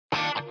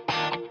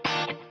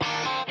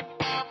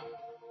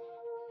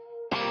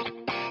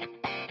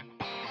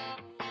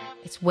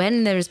It's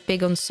when there is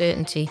big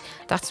uncertainty,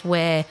 that's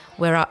where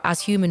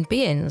as human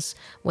beings,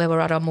 where we're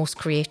at our most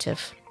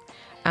creative.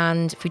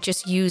 And if we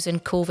just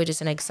using COVID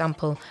as an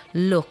example,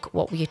 look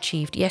what we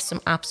achieved. Yes, some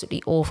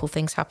absolutely awful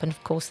things happened,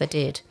 of course they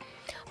did.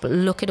 But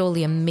look at all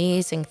the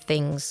amazing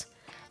things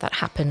that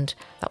happened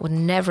that would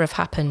never have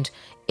happened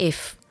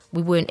if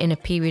we weren't in a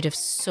period of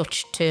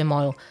such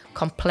turmoil,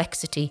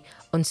 complexity,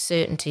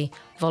 uncertainty,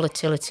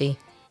 volatility.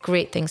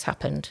 Great things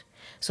happened.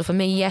 So for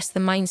me, yes, the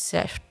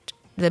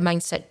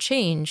mindset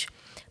change,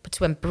 but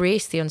to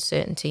embrace the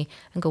uncertainty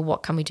and go,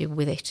 what can we do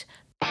with it?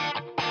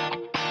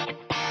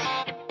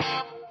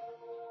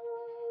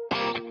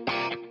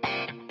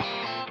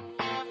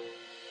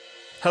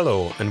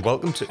 Hello and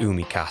welcome to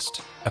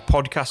UmiCast, a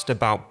podcast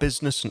about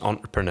business and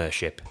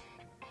entrepreneurship.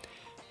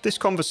 This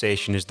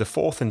conversation is the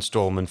fourth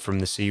instalment from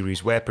the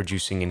series we're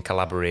producing in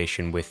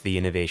collaboration with the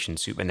Innovation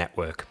Super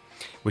Network,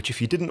 which,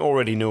 if you didn't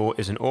already know,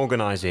 is an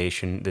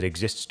organisation that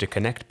exists to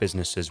connect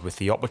businesses with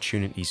the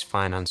opportunities,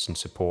 finance and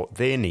support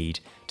they need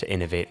to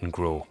innovate and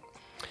grow.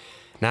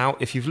 Now,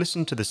 if you've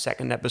listened to the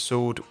second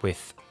episode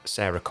with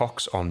Sarah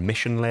Cox on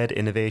mission-led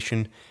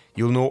innovation,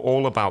 you'll know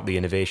all about the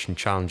innovation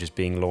challenges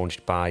being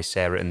launched by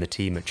Sarah and the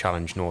team at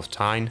Challenge North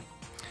Tyne.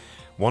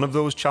 One of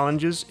those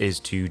challenges is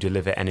to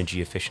deliver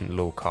energy-efficient,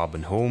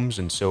 low-carbon homes,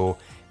 and so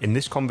in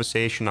this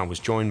conversation I was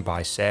joined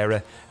by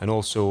Sarah and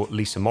also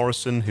Lysa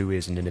Morrison, who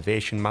is an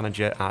innovation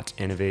manager at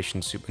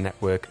Innovation Super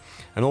Network,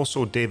 and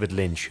also David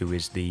Lynch, who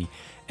is the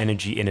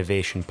Energy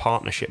Innovation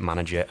Partnership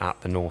Manager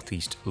at the North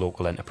East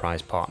Local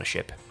Enterprise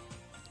Partnership.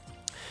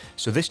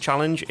 So this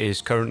challenge is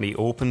currently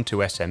open to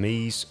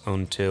SMEs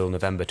until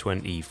November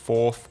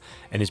 24th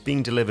and is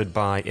being delivered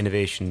by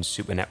Innovation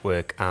Super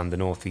Network and the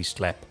North East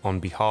LEP on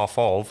behalf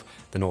of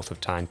the North of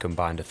Tyne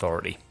Combined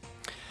Authority.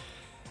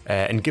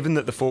 And given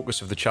that the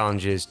focus of the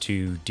challenge is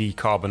to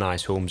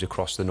decarbonise homes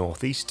across the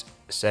North East,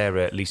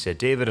 Sarah, Lysa,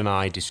 David and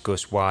I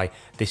discuss why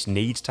this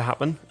needs to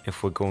happen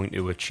if we're going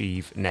to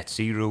achieve net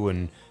zero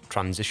and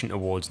transition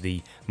towards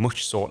the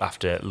much sought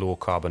after low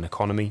carbon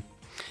economy.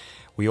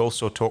 We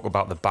also talk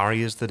about the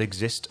barriers that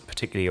exist,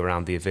 particularly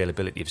around the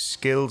availability of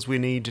skills we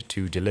need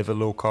to deliver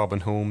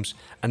low-carbon homes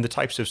and the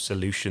types of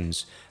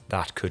solutions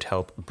that could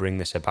help bring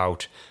this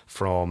about,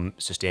 from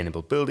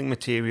sustainable building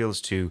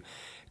materials to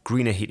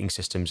greener heating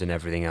systems and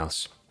everything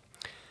else.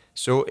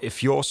 So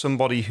if you're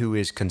somebody who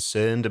is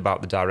concerned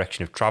about the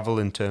direction of travel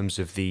in terms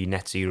of the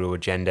net zero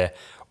agenda,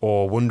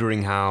 or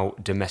wondering how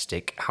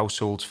domestic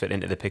households fit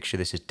into the picture,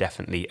 this is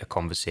definitely a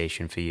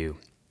conversation for you.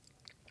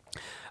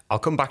 I'll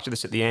come back to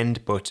this at the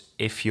end, but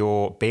if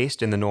you're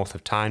based in the North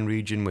of Tyne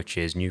region, which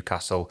is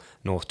Newcastle,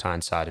 North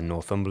Tyneside and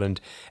Northumberland,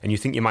 and you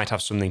think you might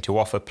have something to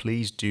offer,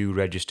 please do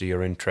register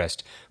your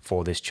interest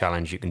for this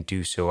challenge. You can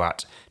do so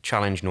at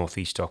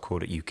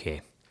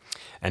challengenortheast.co.uk.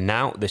 And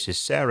now, this is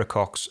Sarah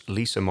Cox,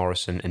 Lysa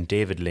Morrison and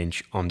David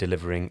Lynch on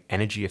delivering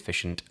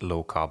energy-efficient,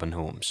 low-carbon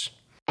homes.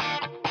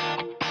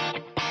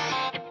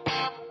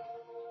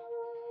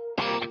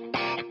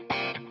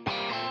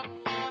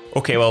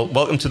 Okay, well,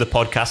 welcome to the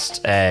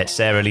podcast,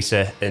 Sarah,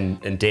 Lysa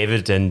and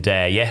David. And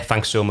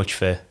thanks so much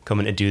for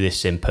coming to do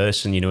this in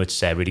person. You know,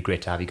 it's really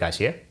great to have you guys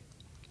here.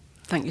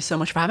 Thank you so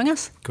much for having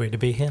us. Great to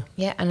be here.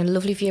 Yeah, and a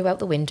lovely view out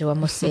the window, I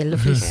must say. A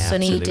lovely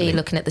sunny day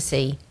looking at the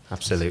sea.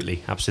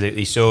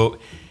 Absolutely. So,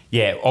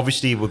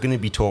 obviously we're going to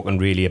be talking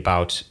really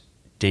about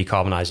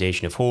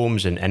decarbonisation of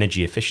homes and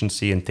energy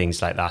efficiency and things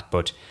like that.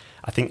 But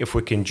I think if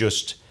we can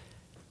just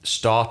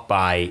start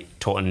by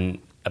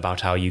talking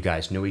about how you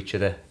guys know each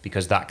other,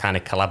 because that kind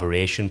of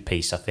collaboration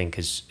piece, I think,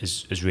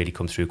 has really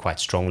come through quite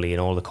strongly in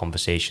all the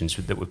conversations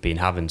that we've been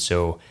having.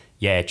 So,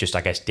 just,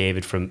 I guess,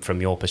 David, from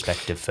your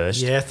perspective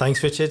first. Yeah,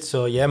 thanks, Richard.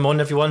 So,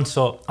 morning, everyone.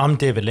 So, I'm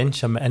David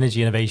Lynch. I'm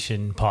Energy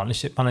Innovation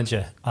Partnership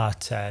Manager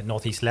at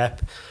North East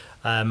LEP.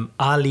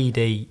 I lead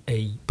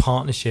a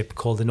partnership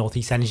called the North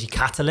East Energy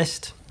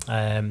Catalyst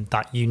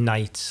that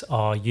unites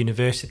our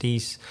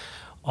universities,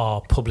 our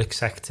public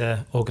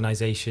sector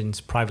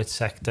organisations, private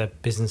sector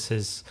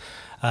businesses,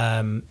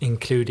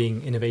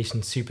 including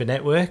Innovation Super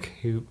Network,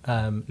 who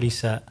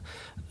Lysa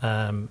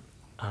and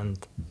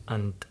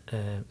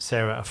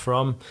Sarah are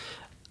from.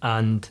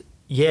 And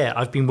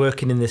I've been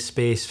working in this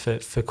space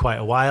for quite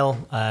a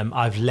while.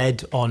 I've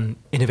led on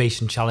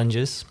innovation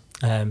challenges,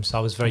 so I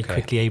was very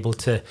quickly able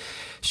to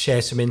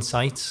share some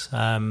insights.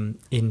 In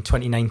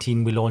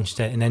 2019, we launched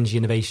an Energy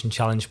Innovation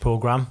Challenge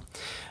programme,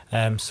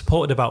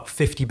 supported about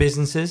 50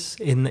 businesses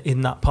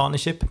in that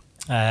partnership.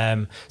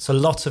 So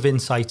lots of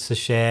insights to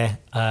share.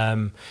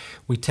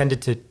 We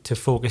tended to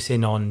focus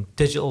in on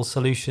digital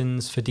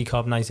solutions for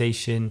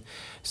decarbonisation,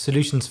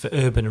 solutions for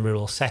urban and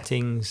rural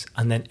settings,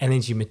 and then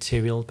energy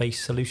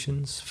material-based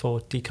solutions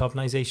for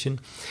decarbonisation.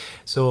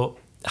 So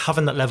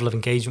having that level of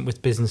engagement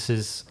with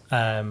businesses,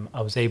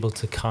 I was able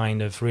to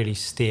kind of really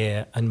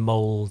steer and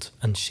mould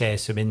and share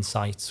some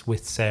insights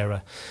with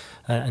Sarah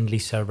and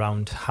Lysa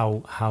around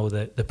how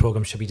the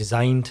programme should be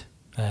designed.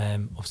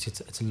 Obviously,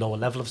 it's a lower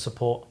level of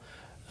support.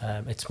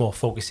 It's more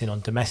focusing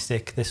on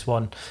domestic, this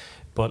one,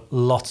 but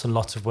lots and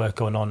lots of work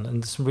going on,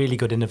 and some really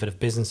good innovative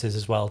businesses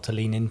as well to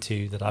lean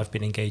into that I've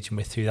been engaging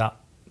with through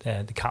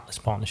the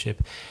Catalyst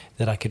partnership,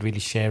 that I could really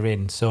share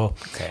in. So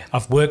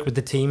I've worked with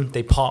the team.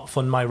 They part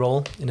fund my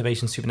role,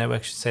 Innovation Super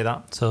Network, I should say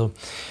that. So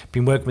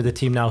been working with the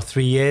team now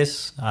 3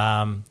 years.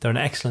 They're an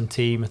excellent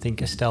team. I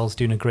think Estelle's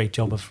doing a great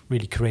job of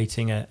really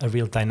creating a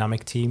real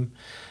dynamic team.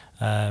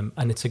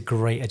 And it's a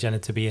great agenda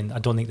to be in. I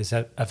don't think there's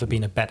ever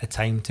been a better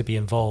time to be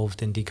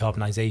involved in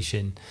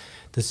decarbonisation.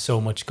 There's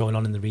so much going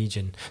on in the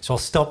region. So I'll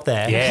stop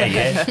there.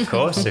 Yeah, of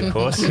course. Could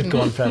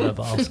go on forever,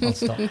 but I'll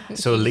stop.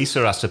 So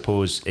Lysa, I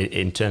suppose,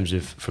 in terms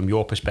of from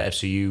your perspective,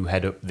 so you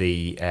head up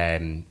the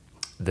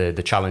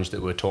challenge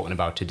that we're talking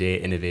about today,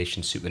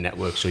 Innovation Super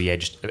Network. So yeah,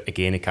 just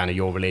again, a kind of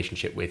your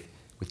relationship with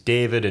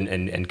David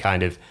and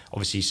kind of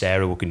obviously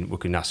Sarah, we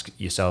can ask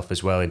yourself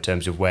as well in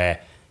terms of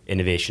where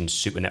Innovation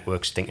Super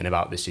Network's thinking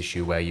about this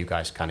issue, where you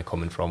guys kind of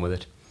coming from with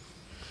it.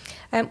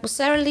 Well,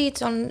 Sarah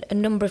leads on a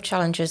number of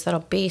challenges that are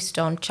based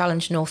on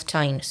Challenge North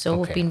Tyne. So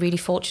we've been really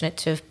fortunate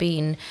to have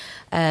been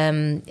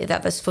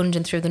that there's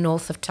funding through the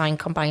North of Tyne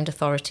Combined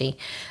Authority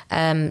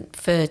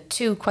for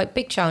two quite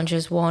big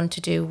challenges. One to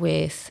do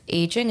with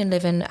ageing and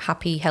living a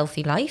happy,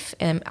 healthy life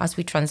as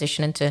we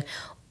transition into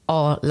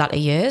our latter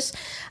years,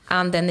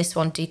 and then this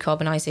one,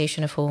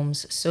 decarbonisation of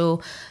homes.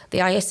 So the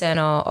ISN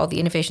or the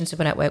Innovation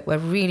Super Network, we're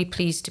really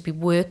pleased to be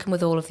working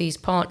with all of these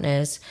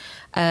partners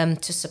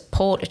to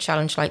support a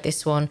challenge like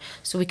this one,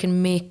 so we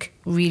can make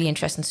really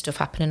interesting stuff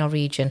happen in our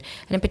region.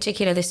 And in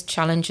particular, this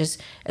challenge is,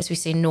 as we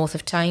say, North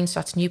of Tyne, so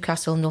that's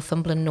Newcastle,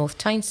 Northumberland, North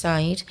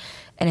Tyneside,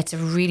 and it's a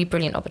really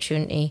brilliant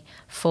opportunity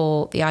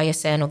for the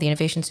ISN or the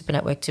Innovation Super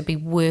Network to be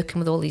working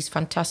with all these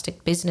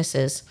fantastic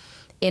businesses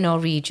in our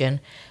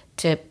region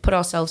to put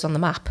ourselves on the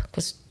map,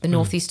 because the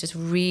Northeast is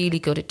really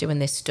good at doing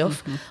this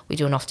stuff. We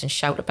don't often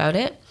shout about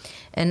it.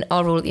 And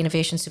our role at the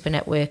Innovation Super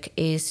Network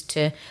is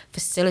to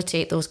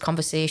facilitate those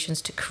conversations,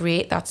 to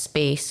create that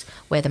space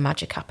where the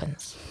magic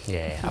happens.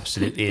 Yeah,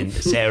 absolutely. And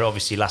Sarah,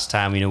 obviously last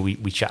time,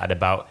 we chatted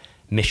about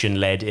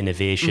mission-led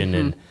innovation,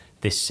 and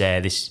this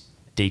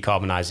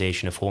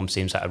decarbonisation of homes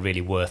seems like a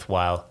really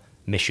worthwhile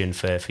mission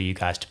for you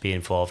guys to be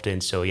involved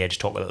in. So yeah, just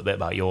talk a little bit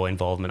about your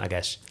involvement, I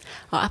guess.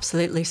 Oh,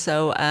 absolutely.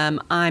 So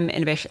I'm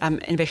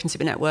Innovation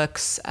Super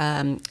Network's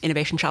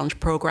Innovation Challenge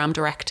Programme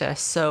Director.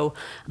 So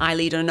I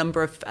lead a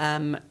number of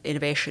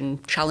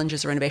innovation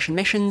challenges or innovation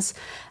missions.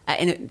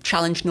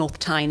 Challenge North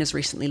Tyne has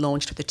recently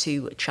launched with the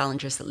two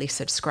challenges that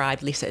Lysa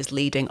described. Lysa is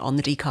leading on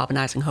the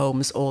Decarbonising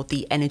Homes or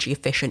the Energy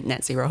Efficient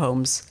Net Zero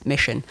Homes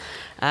mission.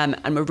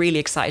 And we're really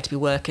excited to be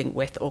working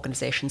with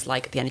organisations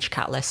like the Energy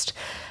Catalyst.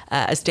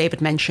 As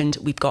David mentioned,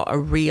 we've got a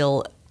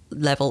real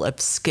level of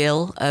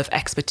skill, of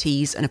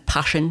expertise and a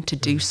passion to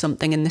do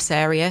something in this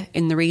area,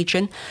 in the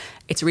region.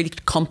 It's a really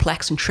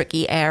complex and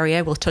tricky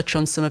area. We'll touch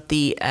on some of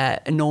the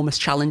enormous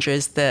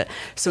challenges that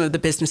some of the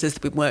businesses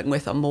that we've been working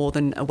with are more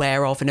than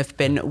aware of and have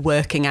been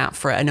working at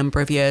for a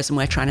number of years, and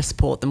we're trying to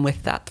support them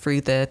with that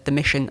through the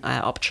mission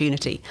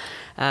opportunity.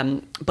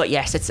 But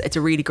yes, it's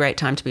a really great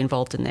time to be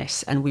involved in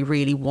this, and we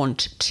really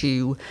want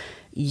to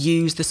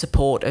use the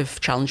support of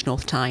Challenge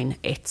North Tyne.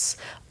 It's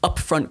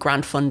upfront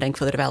grant funding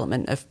for the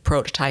development of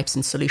prototypes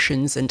and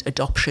solutions and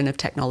adoption of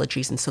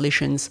technologies and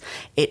solutions.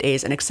 It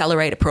is an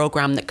accelerator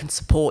program that can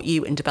support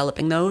you in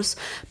developing those,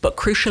 but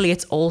crucially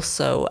it's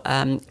also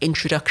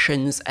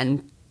introductions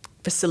and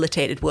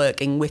facilitated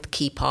working with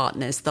key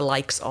partners, the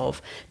likes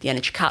of the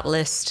Energy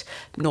Catalyst,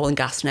 Northern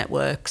Gas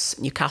Networks,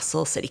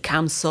 Newcastle City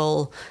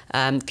Council,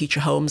 Future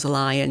Homes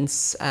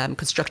Alliance,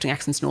 Constructing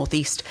Excellence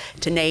Northeast,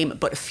 to name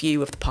but a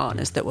few of the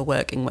partners that we're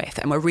working with.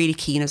 And we're really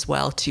keen as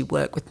well to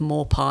work with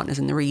more partners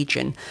in the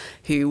region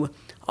who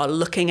are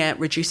looking at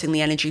reducing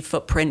the energy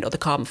footprint or the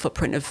carbon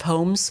footprint of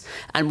homes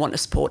and want to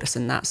support us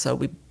in that. So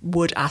we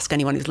would ask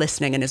anyone who's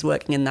listening and is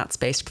working in that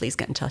space to please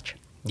get in touch.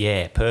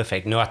 Yeah,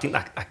 perfect. No, I think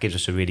that gives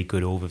us a really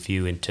good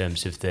overview in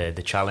terms of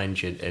the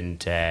challenge and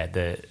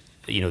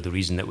the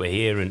reason that we're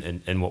here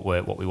and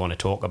what we want to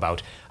talk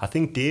about. I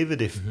think, David,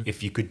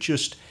 if you could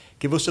just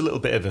give us a little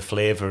bit of a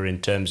flavour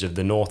in terms of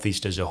the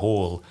Northeast as a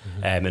whole,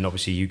 and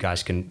obviously you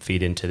guys can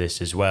feed into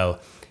this as well.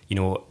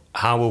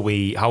 How are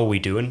we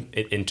doing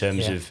in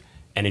terms of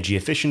energy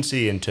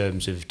efficiency, in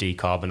terms of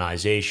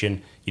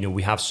decarbonisation?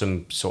 We have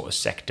some sort of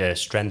sector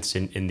strengths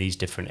in these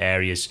different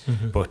areas,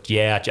 but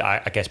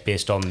I guess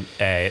based on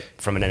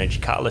from an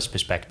Energy Catalyst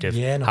perspective,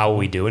 how are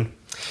we doing?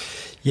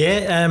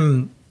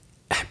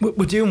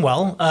 We're doing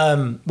well.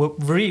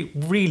 We're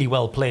really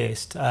well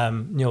placed.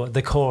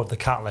 The core of the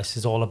Catalyst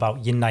is all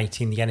about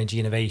uniting the energy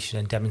innovation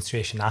and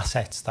demonstration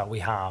assets that we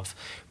have,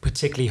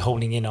 particularly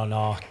honing in on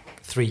our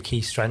three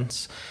key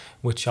strengths,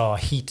 which are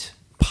heat,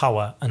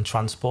 power and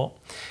transport.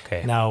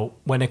 Okay. Now,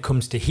 when it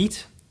comes to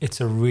heat, it's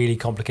a really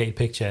complicated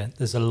picture.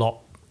 There's a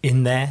lot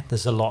in there.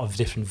 There's a lot of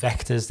different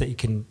vectors that you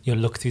can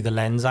look through the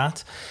lens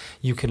at.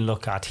 You can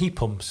look at heat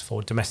pumps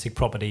for domestic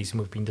properties,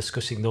 and we've been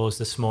discussing those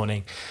this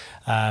morning.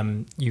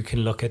 You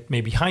can look at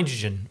maybe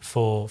hydrogen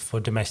for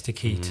domestic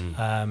heat,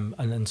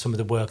 and some of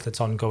the work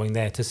that's ongoing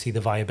there to see the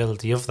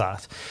viability of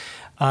that.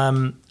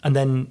 And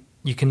then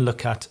you can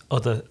look at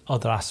other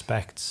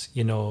aspects,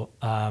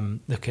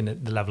 looking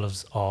at the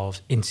levels of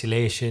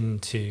insulation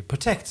to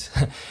protect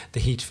the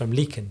heat from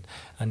leaking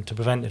and to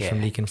prevent it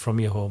from leaking from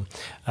your home,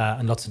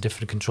 and lots of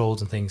different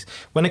controls and things.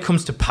 When it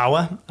comes to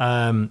power,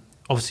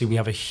 obviously we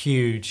have a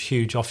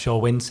huge offshore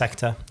wind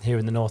sector here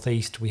in the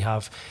northeast. We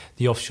have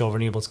the offshore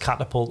renewables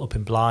catapult up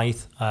in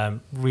Blythe,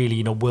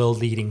 really,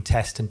 world-leading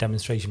test and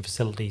demonstration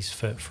facilities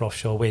for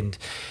offshore wind,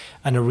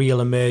 and a real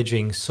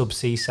emerging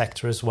subsea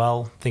sector as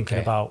well, thinking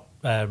about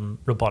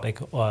robotic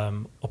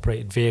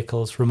operated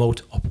vehicles,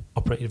 remote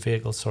operated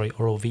vehicles,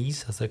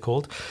 ROVs as they're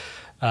called,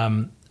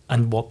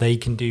 and what they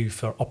can do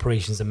for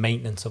operations and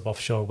maintenance of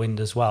offshore wind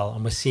as well.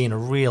 And we're seeing a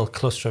real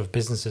cluster of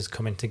businesses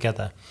coming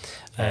together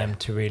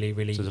to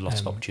really. So there's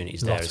lots of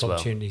opportunities there as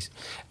well.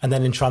 And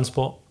then in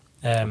transport,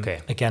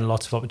 again,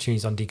 lots of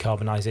opportunities on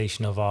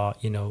decarbonisation of our,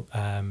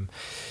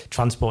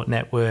 transport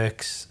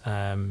networks.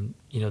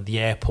 The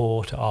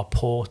airport, our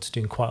ports,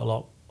 doing quite a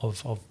lot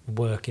of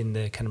work in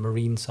the kind of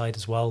marine side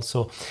as well.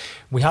 So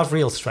we have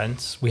real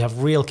strengths. We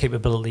have real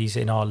capabilities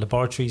in our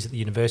laboratories at the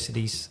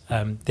universities.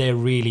 They're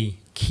really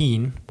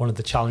keen. One of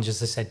the challenges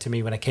they said to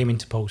me when I came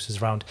into post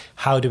is around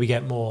how do we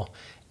get more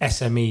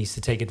SMEs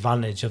to take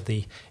advantage of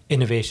the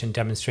innovation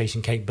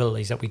demonstration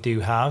capabilities that we do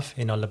have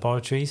in our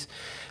laboratories.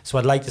 So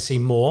I'd like to see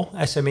more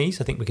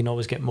SMEs. I think we can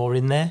always get more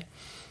in there.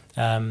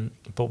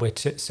 But we're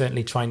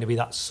certainly trying to be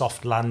that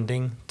soft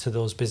landing to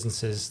those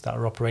businesses that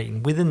are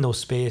operating within those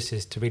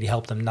spaces to really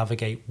help them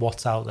navigate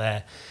what's out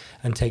there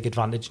and take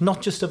advantage, not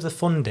just of the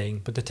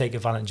funding, but to take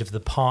advantage of the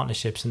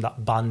partnerships and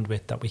that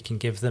bandwidth that we can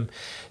give them.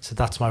 So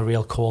that's my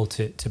real call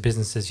to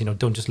businesses.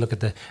 Don't just look at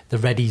the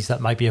readies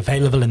that might be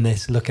available in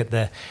this. Look at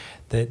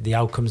the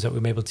outcomes that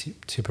we're able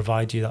to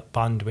provide you, that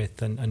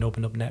bandwidth and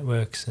open up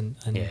networks and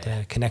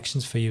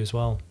connections for you as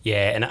well.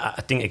 Yeah, and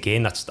I think,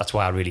 again, that's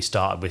why I really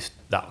started with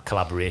that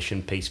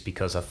collaboration piece,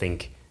 because I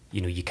think,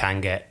 you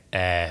can get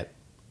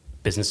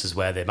businesses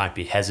where they might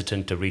be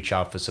hesitant to reach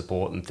out for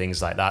support and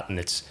things like that. And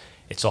it's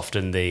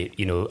often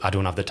I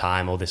don't have the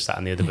time or this, that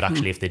and the other. But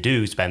actually, if they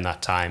do spend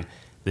that time,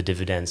 the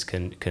dividends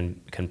can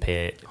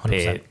pay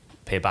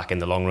back in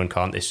the long run,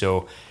 can't they?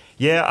 So,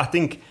 yeah, I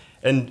think...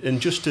 And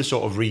just to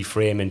sort of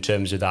reframe in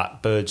terms of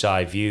that bird's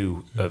eye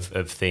view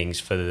of things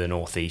for the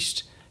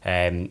Northeast,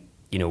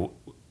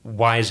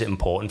 why is it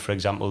important, for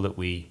example, that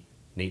we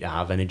need to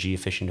have energy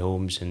efficient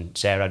homes? And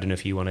Sarah, I don't know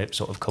if you want to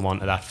sort of come on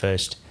to that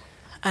first.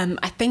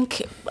 I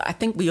think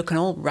we can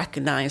all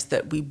recognise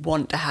that we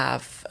want to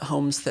have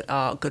homes that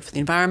are good for the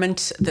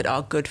environment, that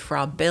are good for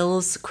our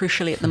bills,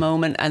 crucially at the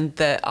moment, and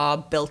that are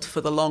built for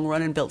the long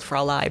run and built for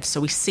our lives. So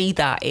we see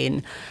that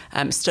in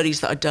studies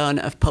that are done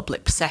of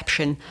public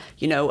perception.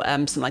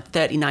 Something like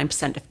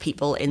 39% of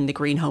people in the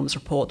Green Homes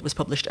report that was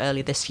published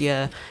earlier this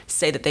year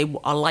say that they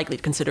are likely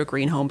to consider a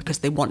green home because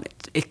they want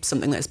it's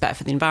something that is better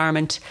for the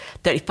environment.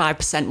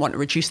 35% want to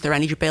reduce their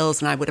energy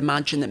bills, and I would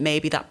imagine that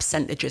maybe that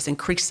percentage is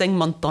increasing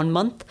month on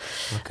month.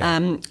 Okay.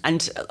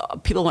 And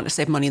people want to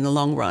save money in the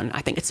long run.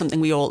 I think it's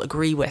something we all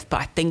agree with, but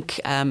I think,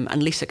 and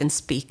Lysa can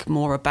speak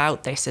more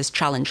about this as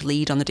Challenge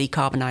Lead on the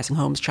Decarbonising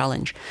Homes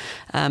Challenge.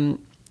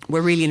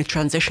 We're really in a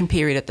transition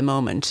period at the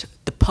moment.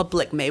 The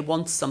public may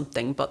want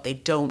something, but they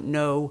don't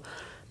know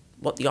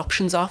what the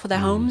options are for their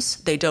homes.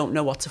 They don't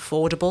know what's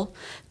affordable.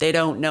 They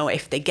don't know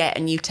if they get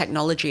a new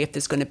technology, if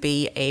there's going to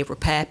be a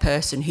repair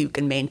person who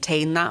can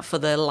maintain that for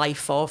the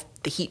life of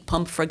the heat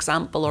pump, for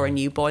example, or a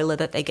new boiler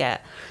that they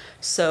get.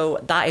 So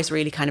that is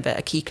really kind of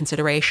a key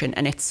consideration,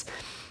 and it's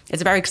a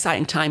very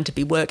exciting time to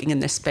be working in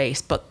this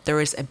space, but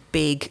there is a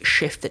big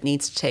shift that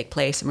needs to take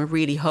place, and we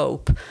really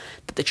hope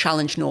that the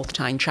Challenge North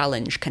Tyne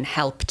Challenge can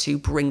help to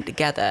bring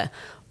together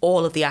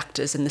all of the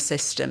actors in the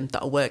system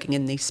that are working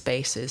in these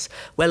spaces.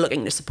 We're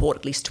looking to support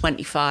at least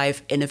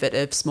 25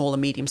 innovative small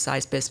and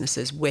medium-sized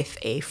businesses with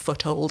a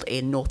foothold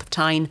in North of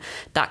Tyne.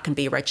 That can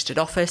be a registered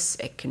office,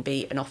 it can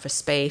be an office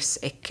space,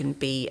 it can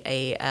be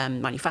a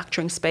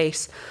manufacturing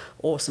space,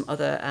 or some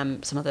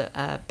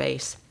other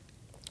base,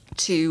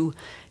 to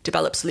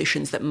develop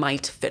solutions that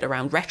might fit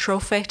around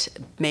retrofit,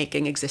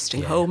 making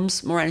existing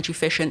homes more energy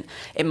efficient.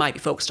 It might be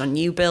focused on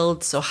new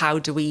builds. So how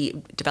do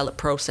we develop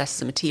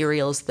processes and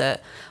materials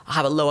that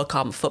have a lower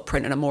carbon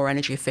footprint and are more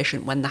energy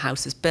efficient when the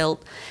house is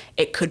built?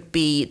 It could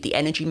be the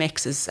energy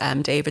mix, as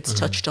David's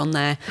touched on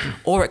there,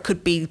 or it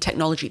could be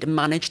technology to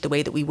manage the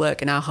way that we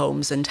work in our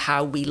homes and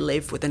how we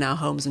live within our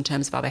homes in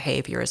terms of our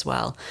behaviour as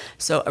well.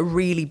 So a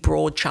really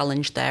broad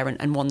challenge there,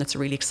 and one that's a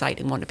really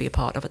exciting one to be a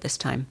part of at this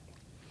time.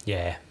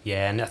 Yeah,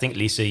 and I think,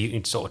 Lysa, you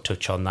can sort of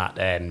touch on that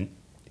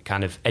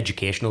kind of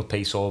educational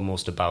piece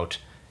almost about,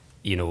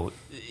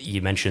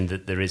 you mentioned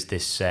that there is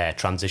this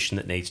transition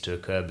that needs to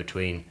occur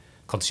between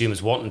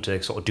consumers wanting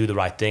to sort of do the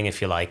right thing,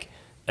 if you like,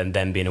 and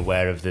then being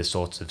aware of the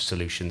sorts of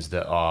solutions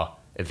that are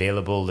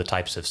available, the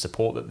types of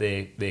support that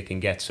they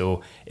can get.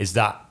 So is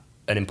that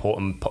an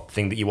important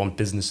thing that you want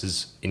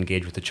businesses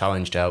engaged with the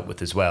challenge to help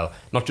with as well?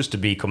 Not just to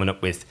be coming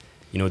up with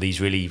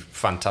these really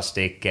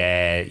fantastic,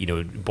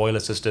 boiler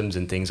systems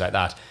and things like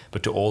that,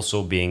 but to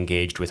also be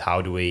engaged with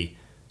how do we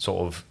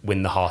sort of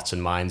win the hearts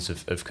and minds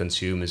of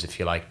consumers, if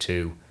you like,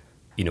 to,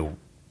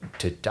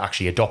 to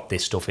actually adopt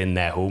this stuff in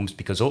their homes,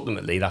 because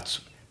ultimately that's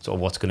sort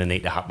of what's going to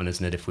need to happen,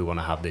 isn't it? If we want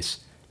to have this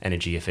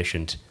energy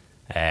efficient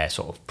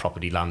sort of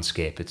property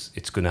landscape,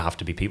 it's going to have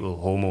to be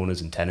people,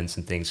 homeowners and tenants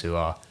and things, who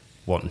are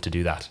wanting to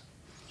do that.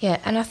 Yeah,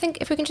 and I think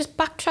if we can just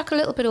backtrack a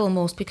little bit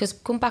almost, because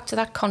going back to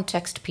that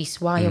context piece,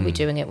 why are we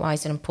doing it? Why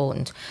is it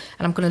important?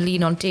 And I'm going to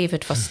lean on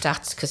David for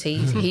stats, because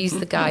he's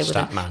the guy with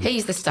it.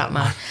 He's the stat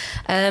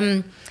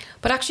man.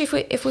 But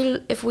actually,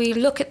 if we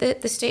look at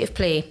the state of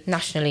play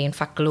nationally, in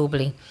fact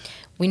globally,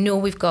 we know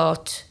we've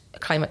got a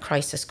climate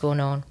crisis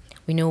going on.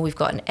 We know we've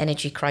got an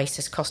energy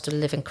crisis, cost of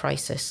living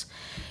crisis.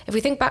 If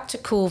we think back to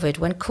COVID,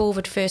 when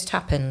COVID first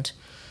happened,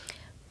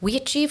 we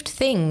achieved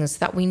things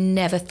that we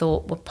never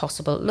thought were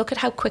possible. Look at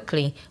how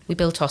quickly we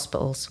built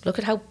hospitals. Look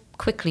at how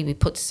quickly we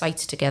put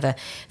sites together.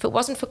 If it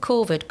wasn't for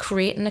COVID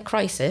creating a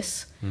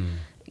crisis,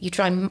 you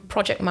try and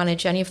project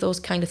manage any of those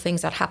kind of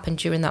things that happened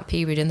during that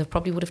period, and they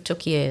probably would have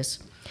took years.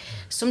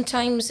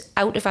 Sometimes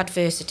out of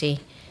adversity,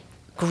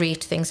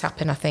 great things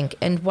happen, I think.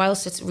 And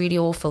whilst it's really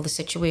awful, the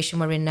situation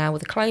we're in now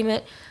with the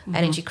climate,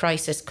 energy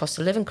crisis, cost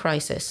of living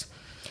crisis,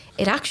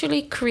 it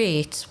actually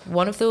creates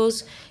one of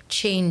those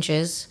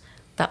changes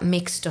that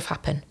makes stuff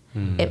happen.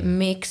 It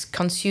makes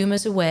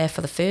consumers aware for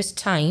the first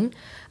time,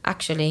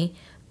 actually,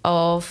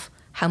 of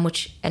how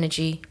much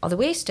energy are they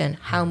wasting,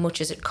 how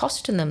much is it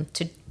costing them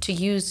to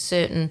use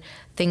certain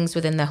things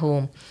within their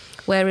home.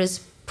 Whereas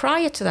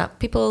prior to that,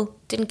 people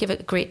didn't give it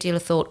a great deal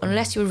of thought,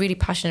 unless you were really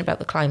passionate about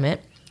the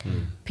climate.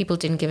 People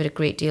didn't give it a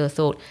great deal of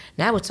thought.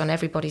 Now it's on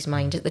everybody's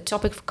mind. The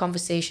topic of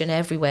conversation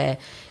everywhere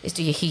is,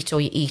 do you heat or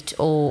you eat,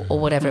 or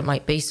whatever it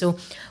might be. So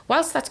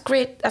whilst that's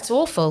great, that's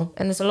awful,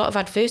 and there's a lot of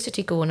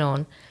adversity going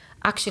on,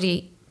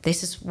 actually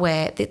this is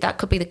where that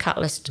could be the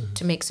catalyst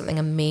to make something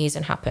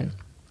amazing happen.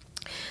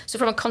 So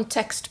from a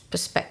context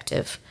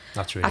perspective,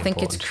 that's really I think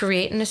important.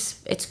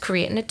 it's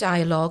creating a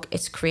dialogue,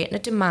 it's creating a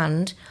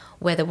demand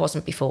where there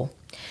wasn't before.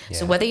 Yeah.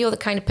 So whether you're the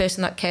kind of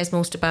person that cares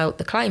most about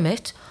the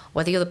climate,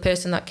 whether you're the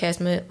person that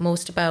cares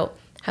most about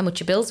how much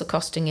your bills are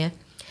costing you,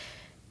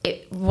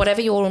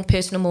 whatever your own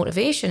personal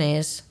motivation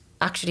is,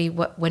 actually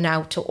we're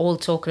now all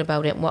talking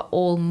about it, and we're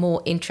all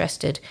more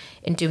interested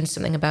in doing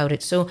something about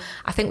it. So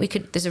I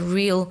think there's a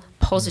real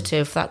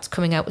positive that's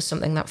coming out with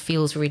something that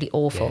feels really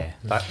awful.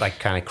 Yeah, that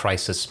kind of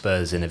crisis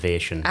spurs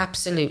innovation.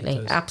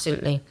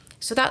 Absolutely.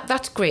 So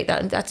that's great.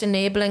 That's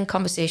enabling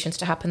conversations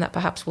to happen that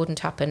perhaps wouldn't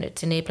happen.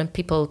 It's enabling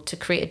people to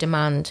create a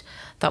demand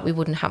that we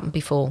wouldn't happen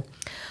before.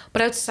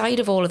 But outside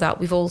of all of that,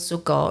 we've also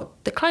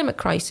got the climate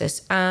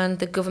crisis, and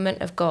the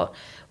government have got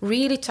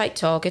really tight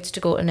targets to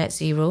go to net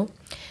zero.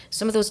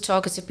 Some of those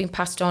targets have been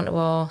passed on to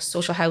our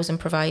social housing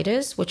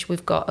providers, which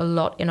we've got a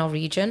lot in our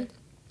region.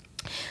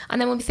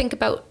 And then when we think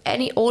about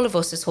all of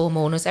us as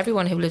homeowners,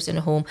 everyone who lives in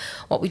a home,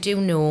 what we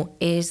do know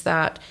is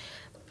that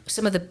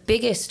some of the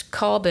biggest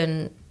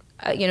carbon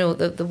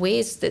the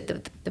ways that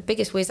the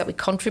biggest ways that we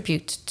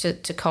contribute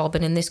to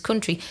carbon in this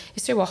country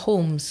is through our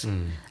homes.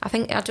 I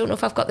don't know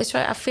if I've got this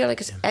right. I feel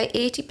like it's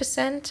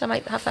 80%. I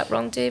might have that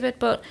wrong, David,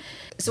 but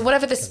so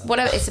whatever,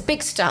 it's a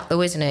big stat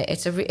though, isn't it?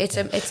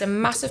 It's a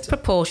massive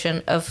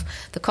proportion of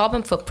the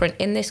carbon footprint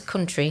in this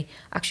country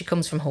actually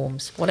comes from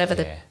homes, whatever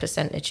the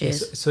percentage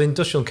is. So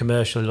industrial and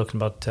commercial, you're looking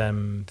about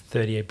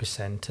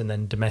 38%, and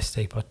then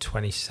domestic about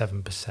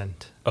 27%.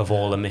 Of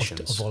all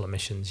emissions? Of all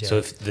emissions, yeah. So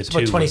if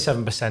about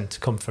 27%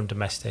 come from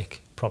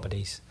domestic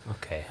properties.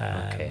 Okay.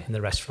 And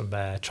the rest from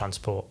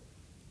transport.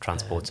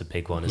 Transport's a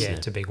big one, isn't it? Yeah,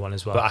 it's a big one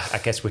as well. But I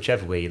guess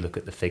whichever way you look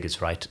at the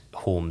figures, right,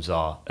 homes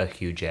are a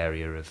huge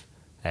area of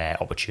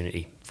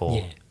opportunity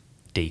for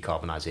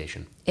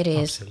decarbonisation. It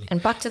is. Absolutely.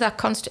 And back to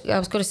that I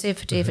was going to say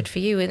for David, for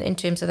you, in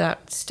terms of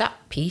that stat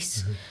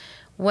piece,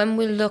 when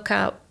we look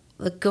at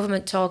the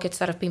government targets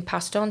that have been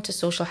passed on to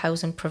social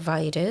housing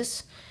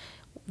providers,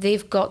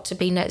 they've got to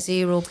be net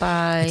zero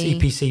by... It's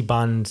EPC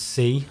band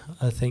C,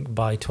 I think,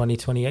 by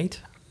 2028.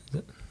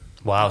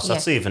 Wow, so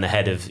that's even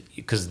ahead of...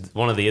 Because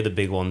one of the other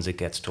big ones that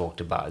gets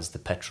talked about is the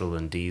petrol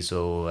and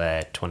diesel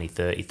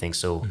 2030 thing.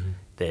 So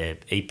the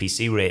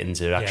EPC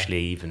ratings are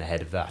actually even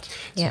ahead of that.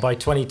 So by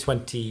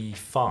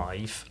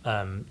 2025,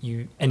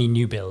 any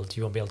new build,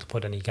 you won't be able to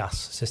put any gas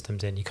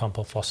systems in. You can't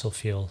put fossil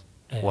fuel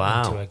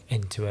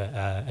into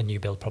a new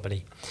build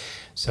property.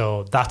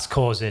 So that's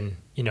causing,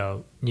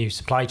 new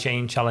supply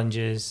chain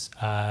challenges.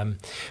 But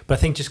I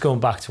think just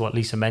going back to what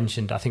Lysa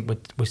mentioned, I think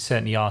we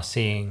certainly are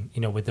seeing,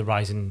 with the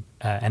rising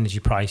energy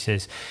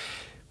prices,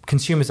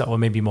 consumers that were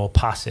maybe more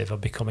passive are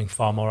becoming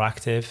far more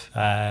active.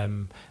 I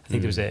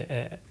think there was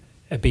a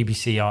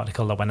BBC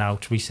article that went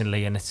out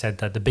recently, and it said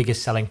that the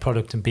biggest selling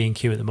product in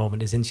B&Q at the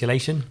moment is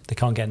insulation. They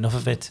can't get enough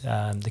of it.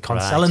 They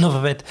can't sell enough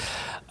of it.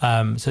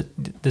 So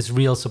there's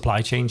real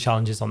supply chain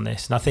challenges on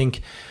this. And I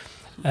think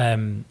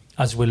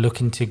as we're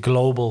looking to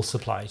global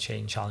supply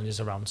chain challenges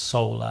around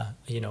solar,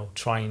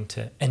 trying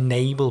to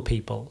enable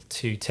people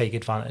to take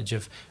advantage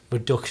of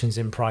reductions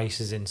in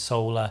prices in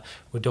solar,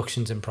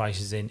 reductions in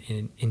prices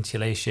in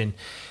insulation,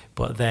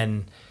 but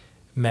then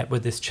met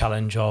with this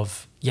challenge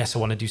of, yes, I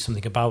want to do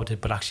something about it,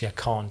 but actually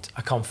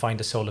I can't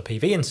find a solar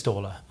PV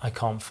installer. I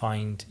can't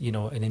find,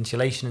 an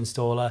insulation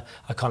installer.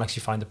 I can't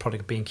actually find the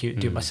product being cute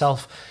to do it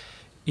myself.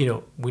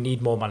 We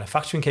need more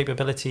manufacturing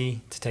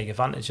capability to take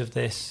advantage of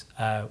this.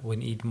 We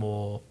need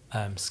more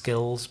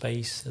skill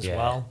space as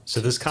well. So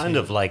there's kind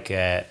of like,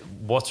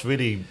 what's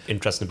really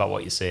interesting about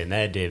what you're saying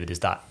there, David, is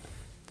that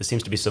there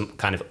seems to be some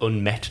kind of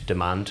unmet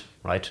demand,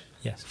 right?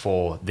 Yes.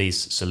 For these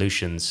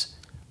solutions,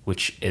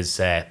 which is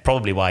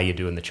probably why you're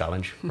doing the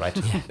challenge, right?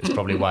 It's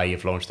probably why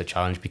you've launched the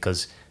challenge,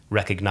 because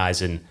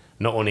recognizing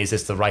not only is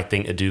this the right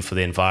thing to do for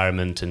the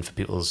environment and for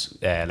people's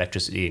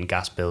electricity and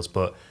gas bills,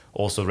 but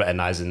also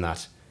recognizing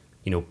that,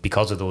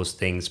 because of those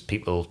things,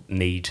 people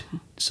need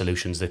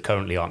solutions that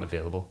currently aren't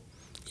available.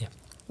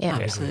 Yeah,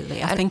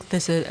 absolutely. I think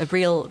there's a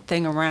real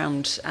thing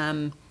around,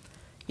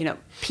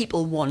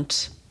 people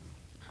want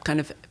kind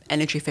of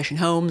energy efficient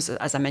homes,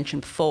 as I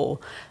mentioned before,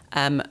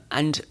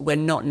 and we're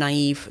not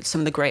naive.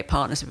 Some of the great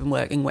partners we've been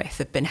working with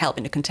have been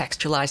helping to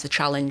contextualize the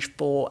challenge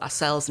for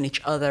ourselves and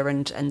each other,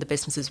 and the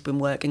businesses we've been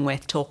working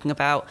with, talking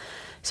about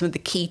some of the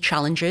key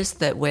challenges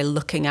that we're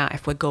looking at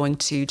if we're going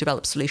to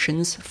develop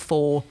solutions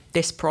for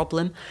this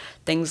problem.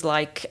 Things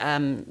like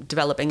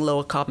developing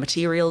lower carbon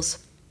materials.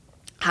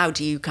 How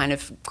do you kind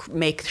of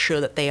make sure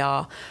that they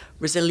are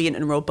resilient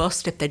and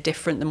robust if they're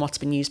different than what's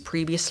been used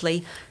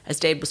previously? As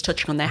Dave was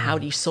touching on there, how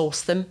do you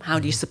source them? How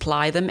do you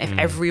supply them? If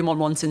everyone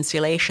wants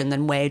insulation,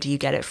 then where do you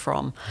get it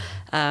from?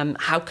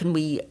 How can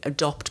we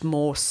adopt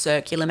more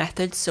circular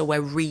methods so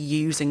we're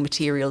reusing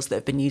materials that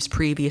have been used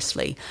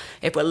previously?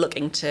 If we're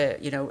looking to,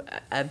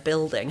 a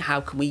building, how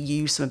can we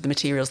use some of the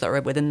materials that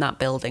are within that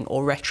building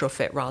or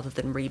retrofit rather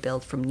than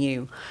rebuild from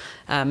new?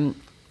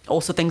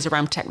 Also things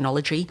around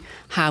technology.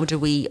 How do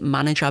we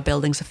manage our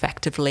buildings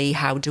effectively?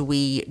 How do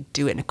we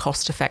do it in a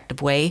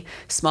cost-effective way?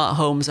 Smart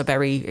homes are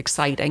very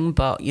exciting,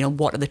 but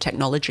what are the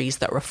technologies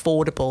that are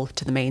affordable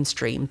to the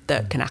mainstream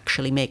that can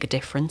actually make a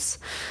difference?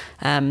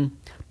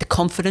 The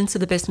confidence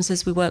of the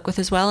businesses we work with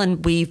as well,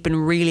 and we've been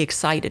really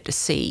excited to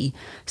see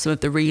some of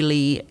the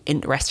really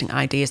interesting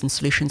ideas and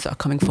solutions that are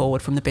coming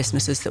forward from the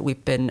businesses that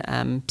we've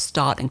been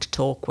starting to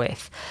talk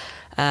with.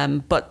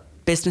 But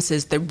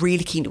businesses, they're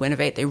really keen to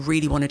innovate. They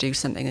really want to do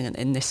something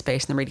in this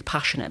space, and they're really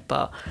passionate,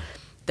 but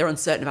they're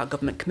uncertain about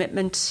government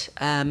commitment.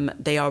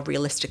 They are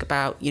realistic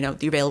about,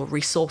 the available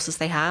resources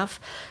they have.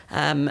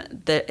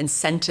 The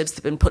incentives that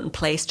have been put in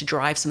place to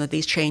drive some of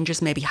these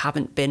changes maybe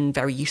haven't been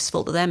very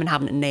useful to them and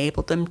haven't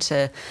enabled them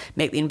to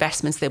make the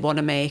investments they want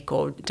to make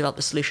or develop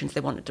the solutions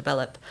they want to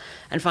develop.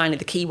 And finally,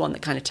 the key one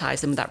that kind of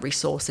ties in with that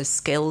resource is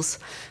skills.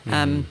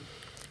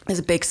 There's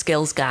a big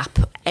skills gap.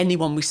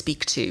 Anyone we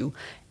speak to,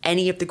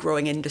 any of the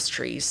growing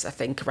industries, I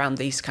think, around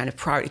these kind of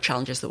priority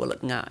challenges that we're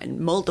looking at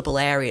in multiple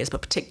areas,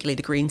 but particularly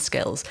the green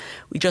skills,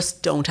 we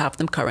just don't have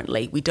them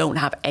currently. We don't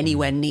have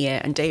anywhere near.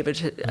 And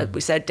David,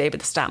 we said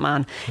David the stat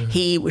man,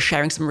 he was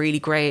sharing some really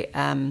great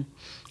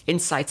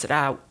insights at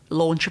our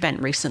launch event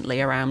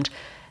recently around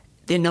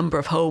the number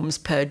of homes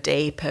per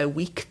day, per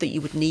week that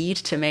you would need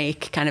to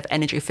make kind of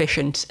energy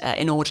efficient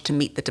in order to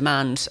meet the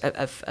demand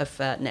of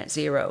net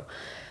zero.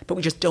 But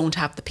we just don't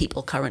have the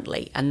people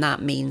currently. And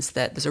that means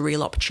that there's a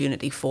real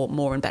opportunity for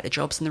more and better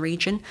jobs in the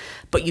region.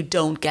 But you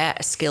don't get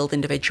a skilled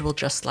individual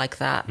just like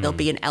that. There'll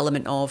be an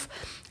element of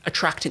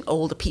attracting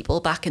older people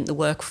back in the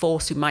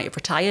workforce who might have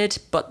retired,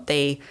 but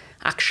they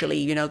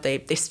actually,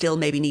 they still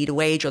maybe need a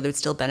wage, or they would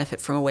still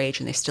benefit from a wage,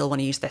 and they still want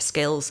to use their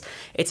skills.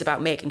 It's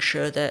about making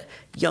sure that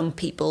young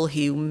people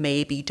who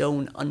maybe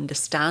don't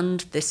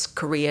understand this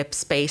career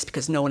space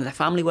because no one in their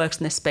family works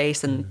in this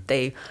space, and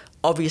they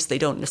obviously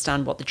don't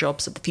understand what the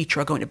jobs of the future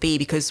are going to be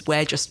because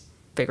we're just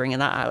figuring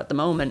that out at the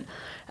moment.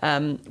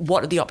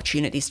 What are the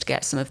opportunities to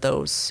get some of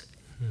those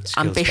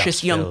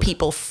ambitious young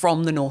people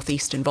from the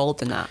Northeast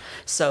involved in that?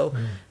 So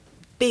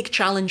big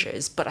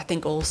challenges, but I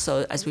think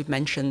also, as we've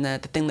mentioned, the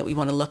thing that we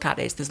want to look at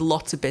is there's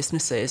lots of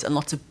businesses and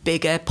lots of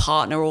bigger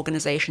partner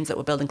organisations that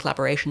we're building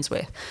collaborations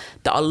with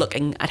that are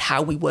looking at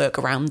how we work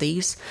around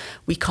these.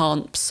 We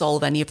can't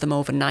solve any of them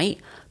overnight,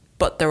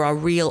 but there are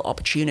real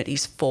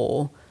opportunities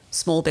for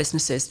small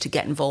businesses to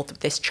get involved with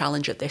this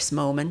challenge at this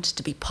moment,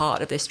 to be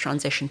part of this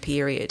transition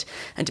period,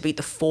 and to be at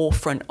the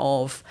forefront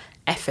of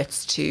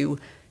efforts to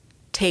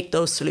take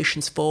those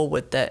solutions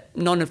forward. That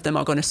none of them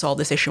are going to solve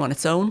this issue on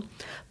its own,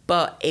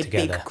 but a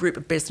big group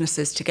of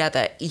businesses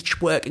together,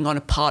 each working on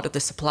a part of the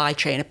supply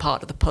chain, a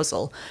part of the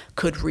puzzle,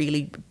 could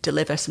really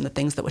deliver some of the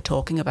things that we're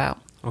talking about.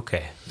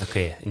 Okay.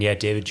 And yeah,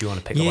 David, do you want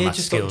to pick up on that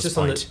skills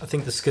point? I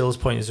think the skills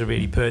point is a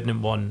really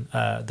pertinent one,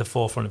 at the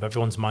forefront of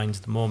everyone's minds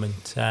at the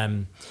moment.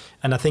 And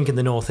I think in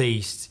the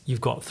Northeast,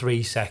 you've got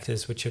three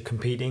sectors which are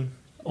competing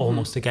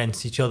almost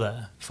against each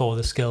other for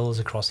the skills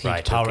across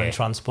heat, power and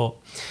transport.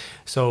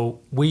 So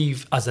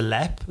we've, as a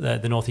LEP,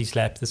 the Northeast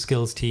LEP, the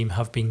skills team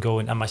have been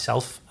going, and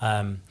myself,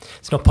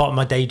 it's not part of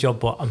my day job,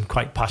 but I'm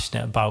quite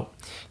passionate about,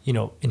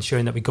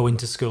 ensuring that we go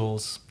into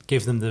schools,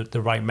 give them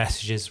the right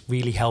messages,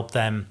 really help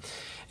them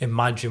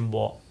imagine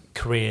what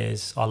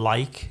careers are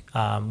like,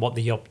 what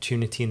the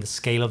opportunity and the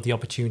scale of the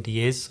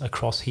opportunity is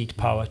across heat,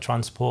 power,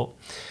 transport.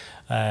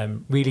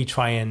 really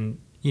try and,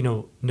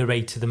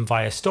 narrate to them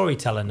via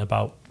storytelling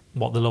about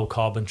what the low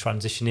carbon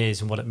transition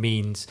is and what it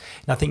means.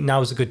 And I think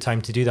now is a good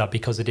time to do that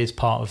because it is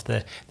part of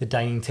the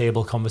dining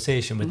table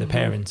conversation with the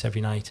parents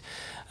every night.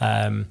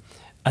 And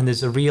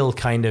there's a real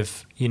kind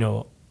of,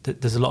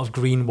 there's a lot of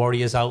green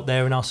warriors out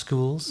there in our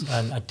schools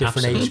and at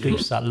different age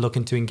groups that are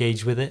looking to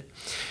engage with it.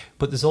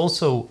 But there's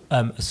also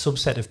a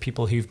subset of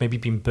people who've maybe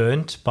been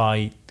burnt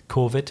by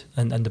COVID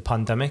and the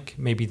pandemic,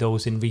 maybe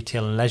those in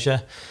retail and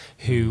leisure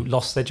who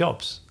lost their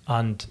jobs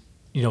and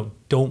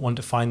don't want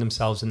to find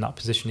themselves in that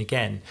position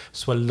again.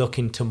 So we're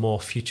looking to more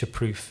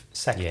future-proof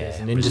sectors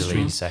and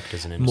industries,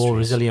 more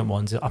resilient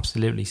ones,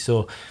 absolutely.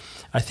 So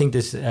I think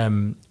there's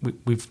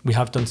we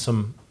have done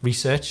some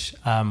research.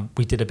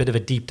 We did a bit of a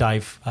deep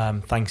dive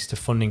thanks to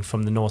funding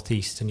from the North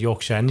East and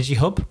Yorkshire Energy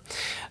Hub.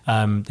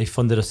 They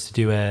funded us to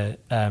do a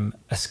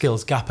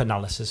skills gap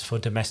analysis for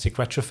domestic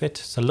retrofit.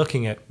 So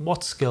looking at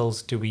what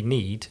skills do we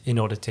need in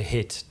order to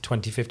hit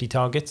 2050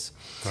 targets,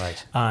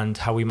 right, and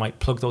how we might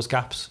plug those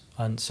gaps.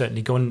 And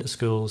certainly going into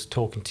schools,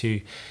 talking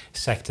to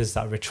sectors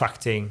that are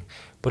retracting,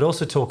 but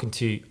also talking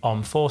to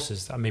armed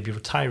forces that may be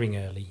retiring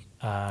early.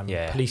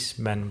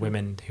 Policemen,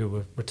 women who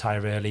will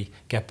retire early,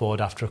 get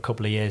bored after a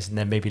couple of years and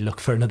then maybe look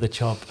for another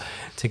job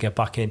to get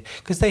back in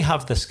because they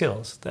have the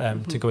skills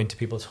to go into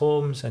people's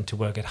homes and to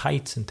work at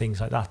heights and things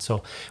like that.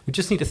 So we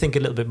just need to think a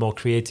little bit more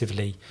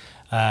creatively.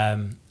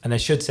 And I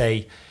should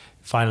say,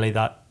 finally,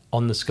 that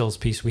on the skills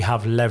piece, we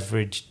have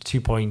leveraged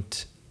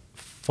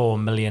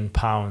 £2.4 million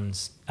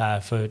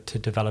to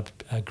develop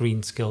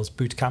green skills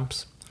boot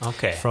camps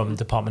from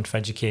Department for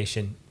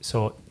Education.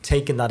 So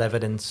taking that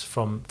evidence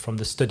from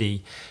the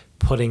study,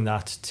 putting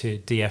that to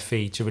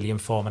DFE to really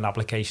inform an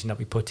application that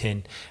we put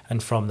in,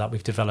 and from that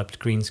we've developed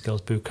green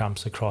skills boot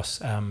camps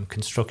across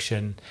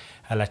construction,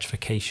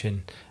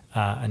 electrification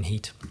and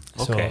heat.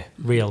 So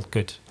real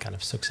good kind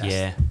of success.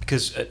 Yeah,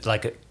 because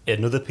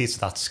another piece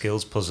of that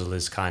skills puzzle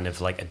is kind of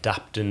like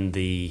adapting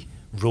the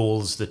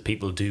roles that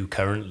people do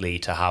currently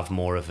to have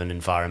more of an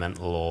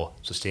environmental or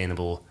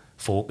sustainable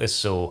focus.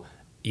 So,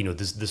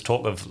 there's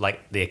talk of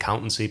like the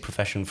accountancy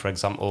profession, for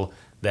example,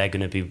 they're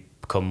going to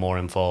become more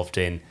involved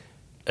in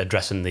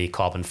addressing the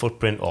carbon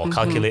footprint or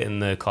calculating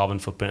the carbon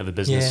footprint of a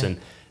business. And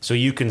so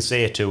you can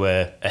say to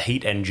a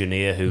heat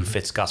engineer who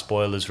fits gas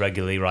boilers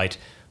regularly, right,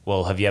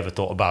 well, have you ever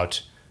thought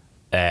about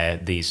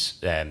these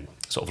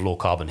sort of low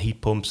carbon heat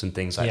pumps and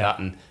things like that?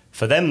 And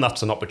for them,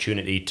 that's an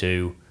opportunity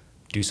to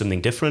do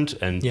something different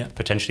and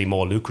potentially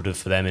more lucrative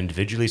for them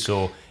individually.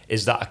 So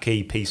is that a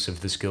key piece of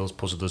the skills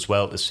puzzle as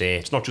well, to say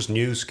it's not just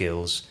new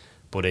skills,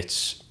 but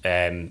it's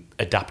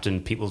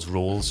adapting people's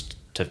roles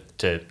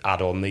to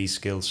add on these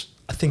skills?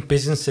 I think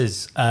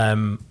businesses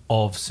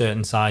of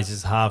certain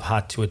sizes have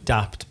had to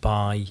adapt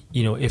by,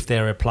 if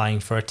they're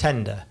applying for a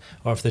tender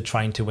or if they're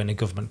trying to win a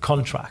government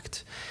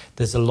contract,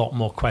 there's a lot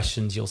more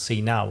questions you'll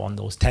see now on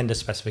those tender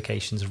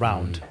specifications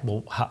around,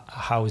 well,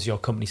 how is your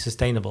company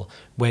sustainable?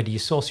 Where do you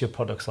source your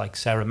products? Like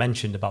Sarah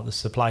mentioned about the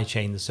supply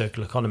chain, the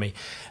circular economy.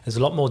 There's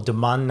a lot more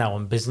demand now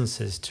on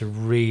businesses to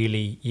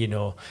really,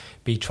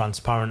 be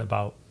transparent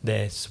about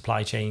their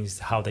supply chains,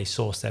 how they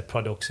source their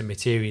products and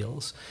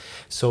materials.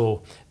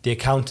 So the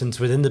accountants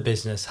within the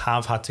business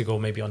have had to go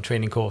maybe on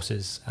training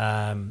courses,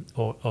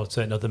 or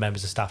certain other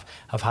members of staff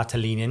have had to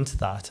lean into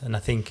that. And I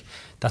think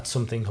that's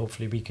something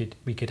hopefully we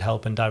could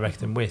help and direct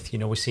them with.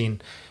 We're seeing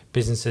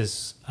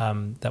businesses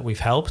that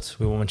we've helped,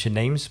 we won't mention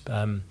names,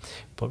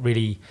 but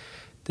really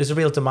there's a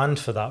real demand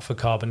for that, for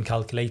carbon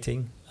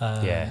calculating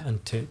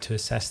and to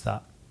assess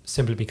that.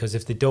 Simply because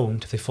if they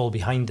fall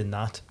behind in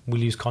that, we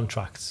lose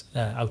contracts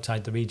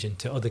outside the region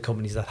to other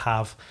companies that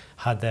have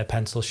had their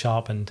pencil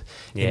sharpened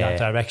in that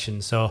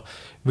direction. So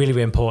really,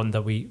 really important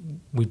that we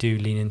do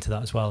lean into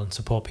that as well and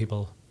support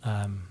people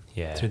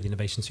through the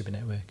Innovation Super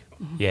Network.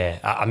 Yeah,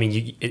 I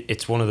mean,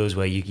 it's one of those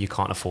where you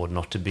can't afford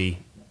not to be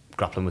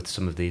grappling with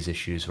some of these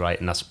issues, right?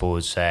 And I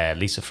suppose,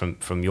 Lysa,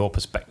 from your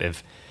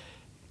perspective,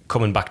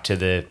 coming back to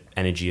the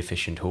energy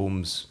efficient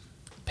homes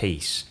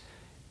piece,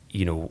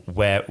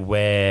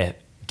 where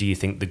do you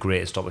think the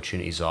greatest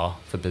opportunities are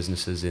for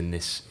businesses in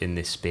this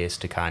space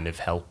to kind of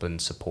help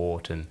and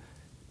support and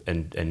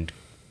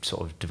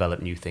sort of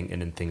develop new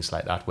thinking and things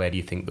like that? Where do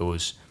you think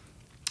those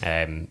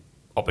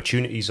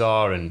opportunities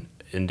are? And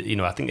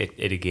I think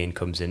it again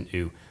comes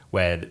into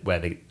where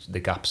the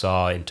gaps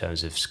are in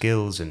terms of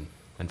skills and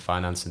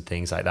finance and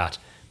things like that.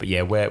 But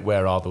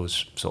where are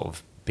those sort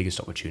of biggest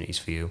opportunities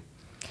for you?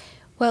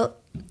 Well,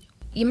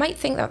 you might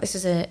think that this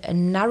is a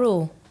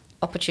narrow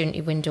opportunity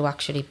window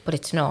actually, but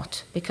it's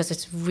not, because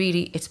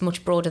it's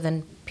much broader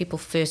than people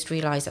first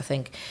realise, I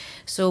think.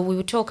 So we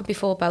were talking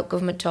before about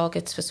government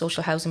targets for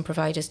social housing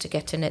providers to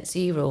get to net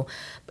zero,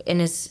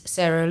 and as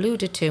Sarah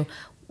alluded to,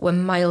 we're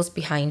miles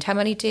behind. How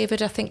many,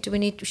 David, I think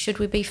should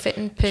we be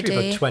fitting per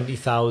day? About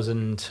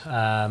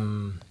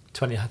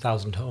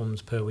 20,000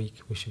 homes per week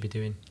we should be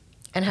doing.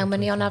 And how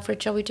many on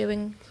average are we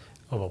doing?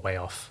 Oh, we're way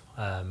off.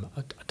 I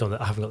haven't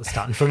got the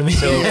stat in front of me.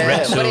 So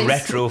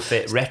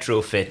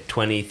retrofit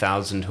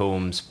 20,000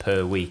 homes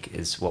per week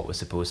is what we're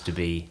supposed to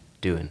be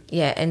doing.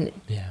 Yeah, and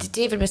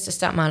David, Mr.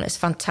 Statman, is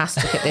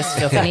fantastic at this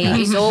stuff, and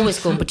he's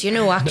always going, but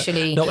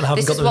actually,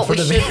 this is what we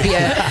should be.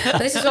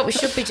 This is what we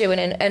should be doing,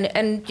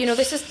 and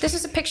this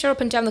is a picture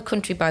up and down the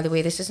country. By the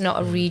way, this is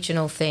not a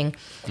regional thing.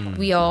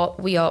 We are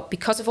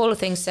because of all the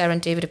things Sarah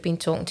and David have been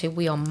talking to.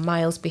 We are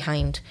miles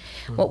behind.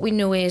 What we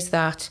know is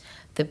that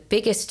the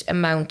biggest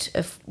amount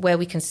of where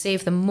we can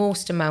save the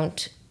most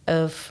amount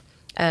of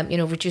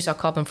reduce our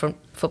carbon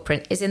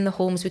footprint is in the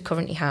homes we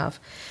currently have.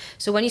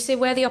 So when you say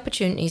where are the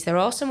opportunities, there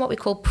are some what we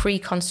call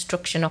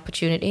pre-construction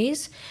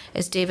opportunities.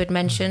 As David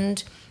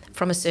mentioned,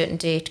 from a certain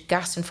date,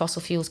 gas and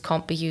fossil fuels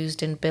can't be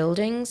used in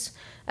buildings,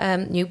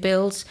 new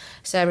builds.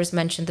 Sarah's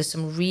mentioned there's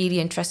some really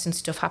interesting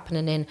stuff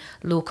happening in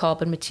low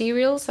carbon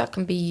materials that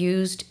can be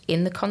used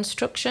in the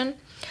construction.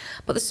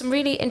 But there's some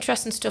really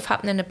interesting stuff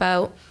happening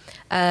about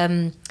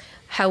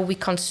how we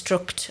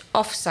construct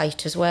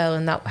off-site as well,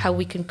 and that how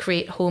we can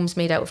create homes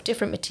made out of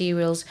different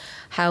materials,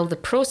 how the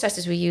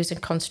processes we use in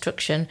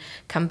construction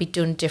can be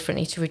done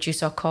differently to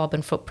reduce our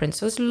carbon footprint.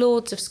 So there's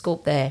loads of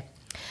scope there.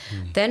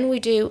 Then we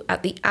do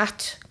at the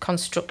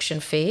construction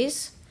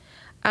phase,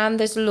 and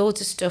there's loads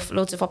of stuff,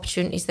 loads of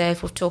opportunities there.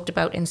 We've talked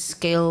about in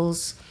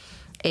skills,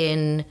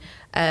 in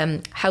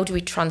how do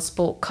we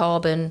transport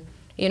carbon.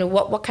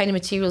 What kind of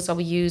materials are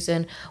we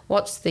using?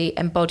 What's the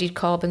embodied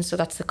carbon? So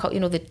that's the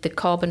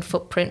carbon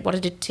footprint. What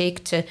did it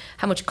take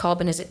how much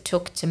carbon has it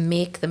took to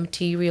make the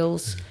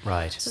materials?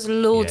 Right. So there's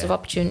loads of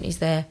opportunities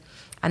there.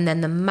 And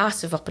then the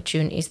massive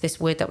opportunities, this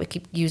word that we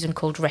keep using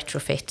called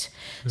retrofit.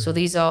 So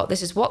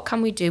this is what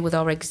can we do with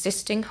our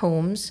existing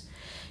homes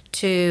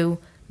to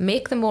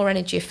make them more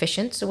energy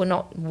efficient so we're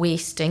not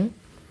wasting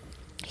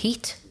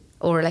heat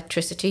or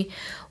electricity.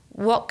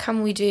 What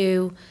can we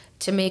do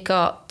to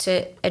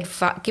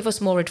give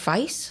us more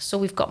advice, so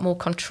we've got more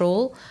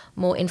control,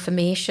 more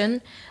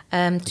information,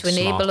 to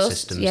enable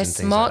us,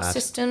 smart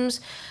systems,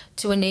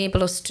 to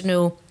enable us to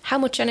know how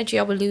much energy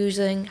are we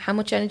losing, how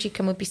much energy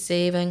can we be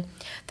saving.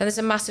 Then there's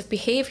a massive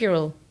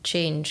behavioural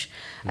change.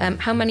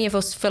 How many of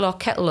us fill our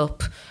kettle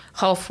up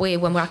halfway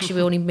when we're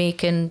actually only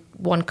making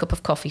 1 cup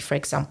of coffee, for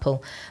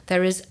example?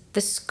 The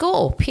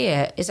scope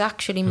here is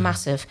actually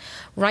massive,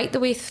 right the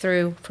way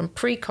through from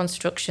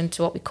pre-construction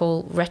to what we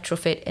call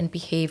retrofit and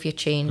behaviour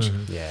change.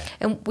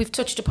 And we've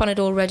touched upon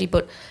it already,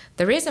 but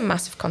there is a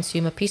massive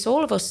consumer piece.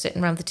 All of us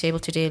sitting around the table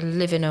today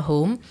live in a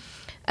home.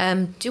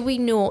 Do we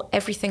know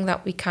everything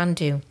that we can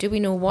do? Do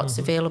we know what's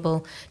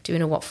available? Do we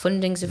know what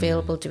funding's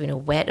available? Do we know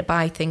where to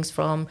buy things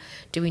from?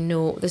 Do we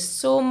know? There's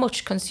so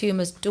much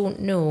consumers don't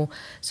know.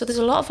 So there's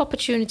a lot of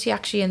opportunity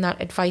actually in that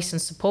advice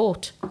and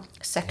support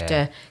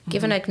sector,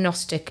 given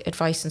agnostic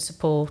advice and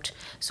support,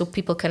 so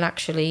people can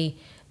actually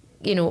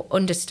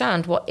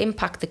understand what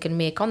impact they can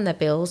make on their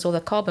bills or their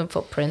carbon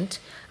footprint,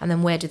 and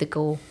then where do they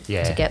go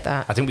to get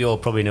that. I think we all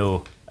probably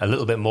know a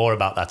little bit more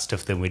about that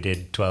stuff than we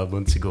did 12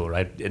 months ago,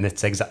 right? And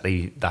it's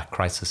exactly that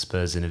crisis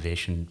spurs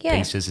innovation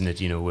piece, isn't it?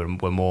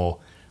 We're more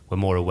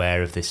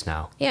aware of this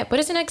now. Yeah, but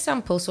as an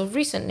example, so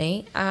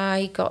recently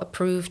I got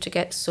approved to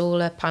get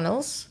solar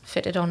panels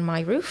fitted on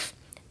my roof.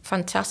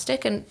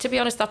 Fantastic. And to be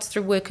honest, that's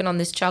through working on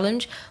this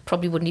challenge.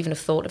 Probably wouldn't even have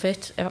thought of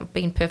it, if I'm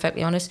being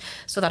perfectly honest.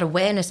 So that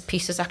awareness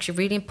piece is actually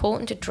really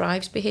important. It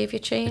drives behaviour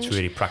change. That's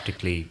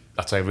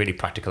a really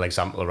practical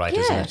example, right,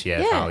 isn't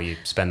it? How you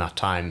spend that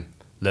time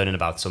learning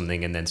about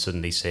something and then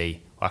suddenly say,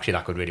 well, actually,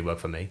 that could really work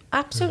for me.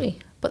 Absolutely.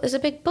 But there's a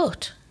big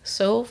but.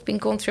 So I've been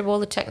going through all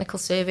the technical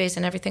surveys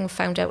and everything,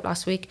 found out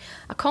last week,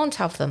 I can't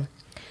have them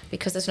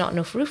because there's not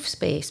enough roof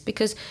space.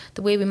 Because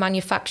the way we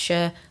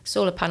manufacture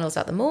solar panels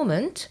at the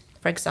moment,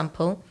 for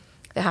example,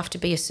 they have to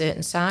be a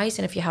certain size,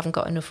 and if you haven't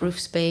got enough roof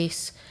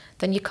space,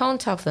 then you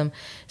can't have them.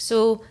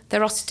 So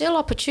there are still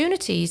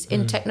opportunities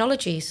in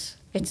technologies.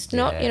 It's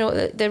not,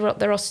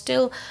 there are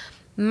still,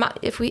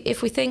 if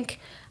we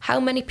think how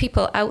many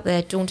people out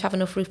there don't have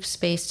enough roof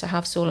space to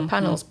have solar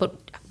panels, but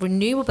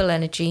renewable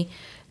energy,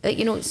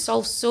 it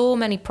solves so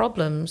many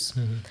problems,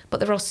 but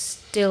there are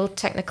still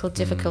technical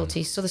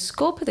difficulties. So the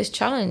scope of this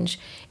challenge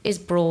is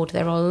broad.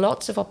 There are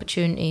lots of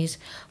opportunities,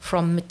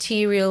 from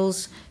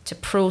materials to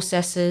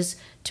processes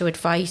to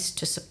advice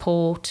to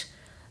support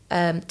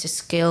to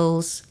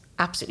skills,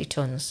 absolutely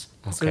tons.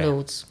 Okay.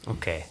 Loads.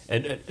 Okay.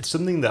 And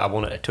something that I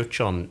wanted to touch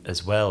on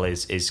as well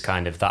is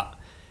kind of that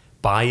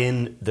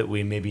buy-in that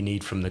we maybe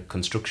need from the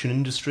construction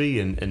industry,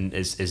 and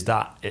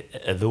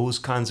are those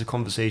kinds of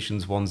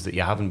conversations ones that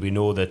you haven't? We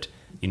know that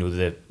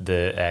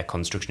the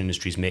construction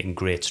industry is making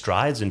great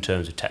strides in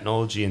terms of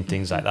technology and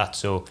things like that.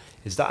 So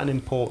is that an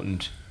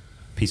important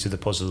piece of the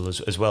puzzle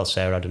as well,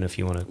 Sarah? I don't know if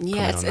you want to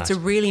comment on that. It's a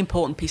really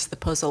important piece of the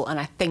puzzle, and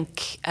I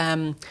think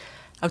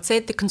I would say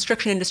the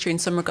construction industry in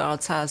some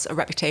regards has a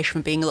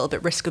reputation for being a little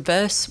bit risk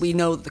averse. We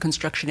know that the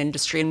construction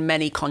industry in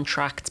many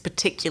contracts,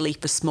 particularly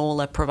for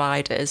smaller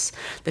providers,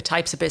 the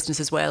types of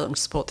businesses we're looking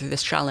to support through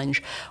this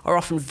challenge, are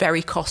often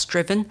very cost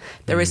driven.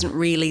 There isn't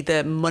really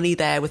the money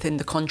there within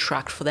the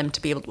contract for them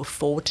to be able to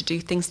afford to do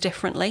things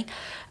differently.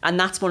 And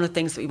that's one of the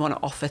things that we want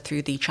to offer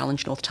through the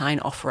Challenge North Tyne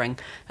offering.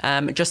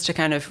 Just to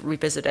kind of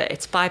revisit it,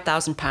 it's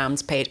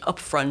 £5,000 paid up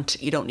front.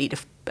 You don't need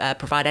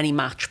provide any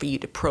match for you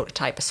to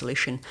prototype a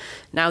solution.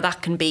 Now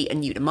that can be a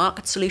new to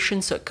market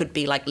solution, so it could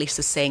be, like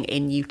Lisa's saying, a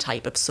new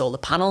type of solar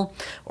panel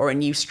or a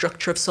new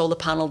structure of solar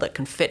panel that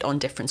can fit on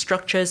different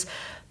structures.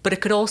 But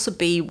it could also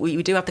be,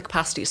 we do have the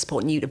capacity to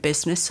support new to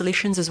business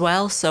solutions as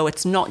well. So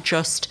it's not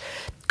just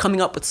coming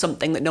up with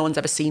something that no one's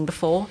ever seen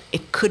before.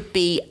 It could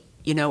be,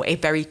 a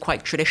very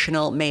quite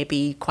traditional,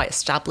 maybe quite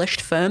established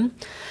firm,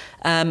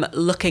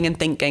 looking and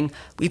thinking,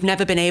 we've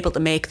never been able to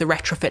make the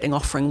retrofitting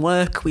offering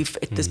work.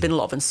 There's been a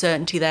lot of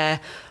uncertainty there.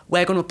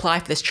 We're going to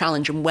apply for this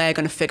challenge, and we're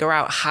going to figure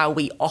out how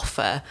we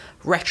offer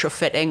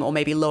retrofitting or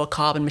maybe lower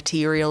carbon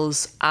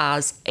materials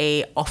as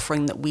a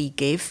offering that we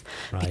give,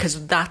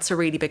 because that's a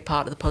really big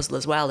part of the puzzle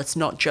as well. It's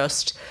not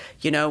just,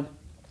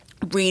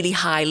 really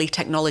highly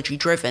technology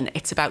driven.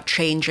 It's about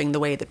changing the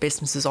way that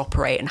businesses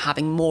operate and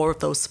having more of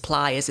those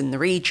suppliers in the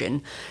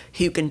region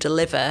who can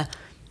deliver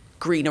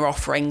greener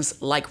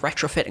offerings like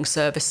retrofitting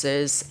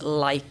services,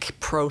 like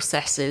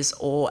processes,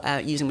 or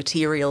using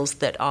materials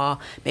that are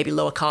maybe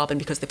lower carbon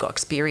because they've got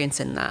experience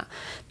in that.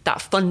 That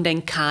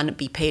funding can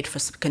be paid for,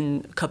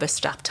 can cover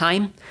staff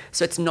time.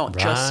 So it's not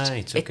just...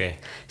 Okay.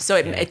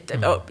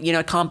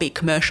 It can't be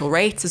commercial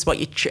rates is what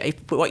you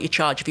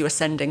charge if you were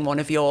sending one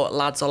of your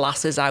lads or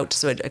lasses out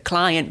to a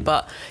client,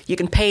 but you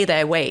can pay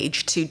their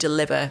wage to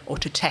deliver or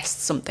to test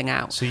something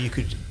out. So you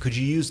could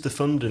you use the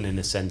funding in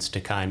a sense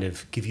to kind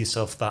of give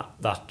yourself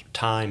that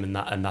time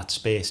and that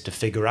space to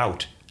figure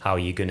out so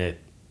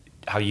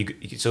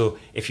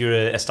if you're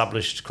an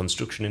established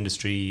construction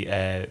industry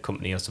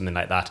company or something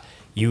like that,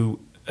 you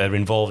are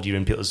involved, you're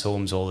in people's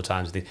homes all the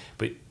time,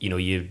 but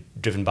you're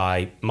driven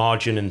by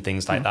margin and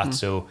things like that,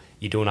 so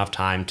you don't have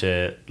time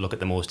to look at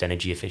the most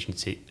energy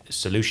efficiency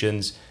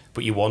solutions,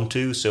 but you want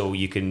to, so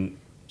you can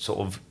sort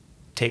of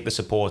take the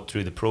support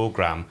through the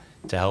program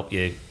to help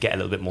you get a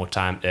little bit more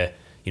time to,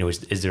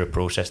 is there a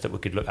process that we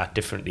could look at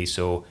differently,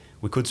 so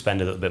we could spend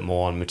a little bit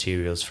more on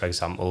materials, for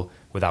example,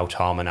 without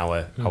harming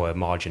our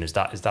margin. Is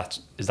that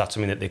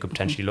something that they could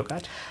potentially look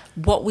at?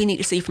 What we need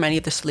to see from any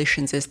of the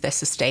solutions is they're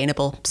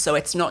sustainable. So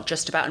it's not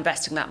just about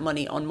investing that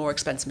money on more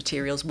expensive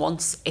materials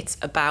once. It's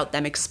about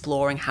them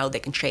exploring how they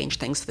can change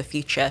things for the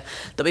future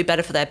that'll be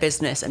better for their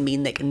business and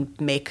mean they can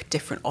make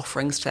different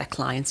offerings to their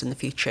clients in the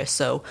future.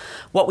 So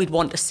what we'd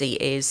want to see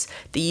is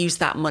they use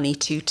that money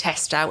to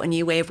test out a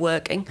new way of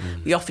working.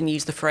 We often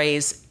use the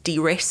phrase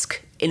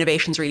de-risk.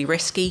 Innovation's really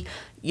risky.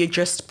 You're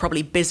just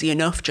probably busy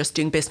enough just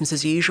doing business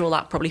as usual.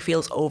 That probably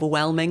feels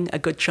overwhelming a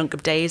good chunk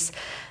of days.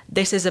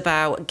 This is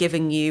about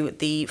giving you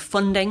the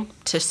funding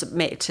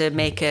to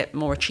make it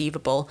more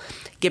achievable,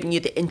 giving you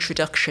the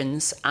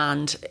introductions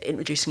and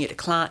introducing you to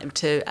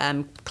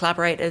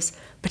collaborators,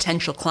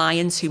 potential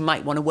clients who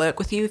might want to work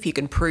with you if you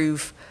can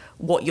prove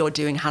what you're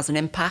doing has an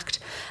impact.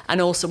 And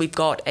also we've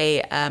got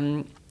a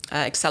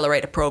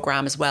accelerator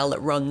program as well that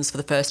runs for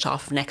the first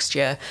half of next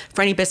year.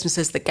 For any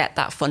businesses that get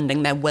that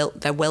funding, they're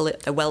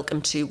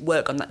welcome to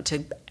work on that,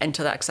 to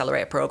enter that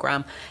accelerator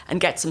program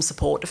and get some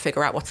support to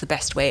figure out what's the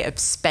best way of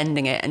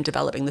spending it and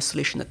developing the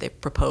solution that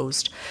they've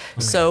proposed.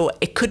 So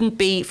it couldn't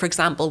be, for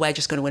example, we're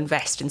just going to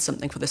invest in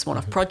something for this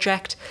one-off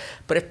project,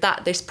 but if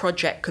this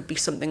project could be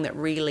something that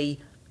really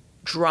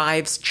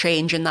drives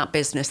change in that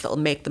business that'll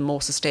make them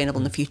more sustainable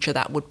in the future,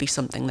 that would be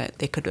something that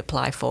they could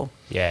apply for.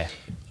 Yeah.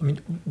 I mean,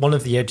 one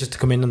of the, just to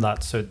come in on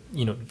that, so,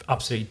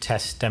 absolutely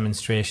test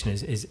demonstration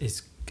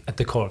is at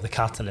the core of the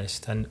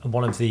Catalyst. And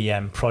one of the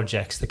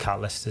projects the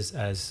Catalyst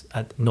as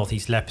at North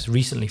East LEP has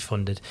recently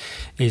funded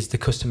is the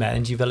Customer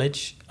Energy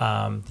Village,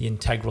 the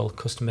integral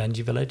Customer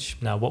Energy Village.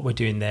 Now, what we're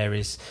doing there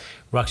is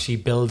we're actually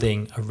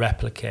building a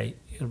replicate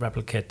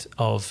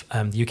of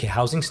the UK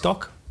housing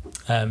stock.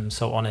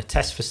 So on a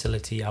test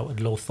facility out at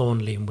Low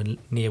Thornley and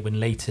near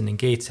Winlayton and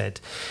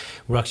Gateshead,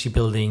 we're actually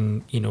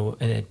building,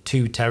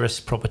 2 terrace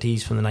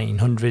properties from the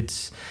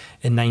 1900s,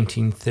 a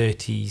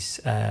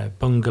 1930s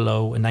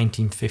bungalow, a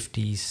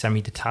 1950s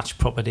semi-detached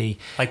property.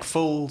 Like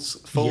full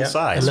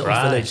size, a little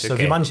right? village. So if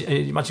you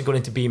imagine going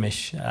into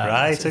Beamish,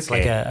 it's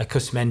like a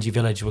custom energy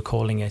village, we're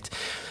calling it,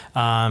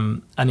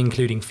 and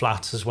including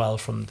flats as well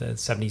from the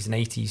 70s and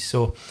 80s.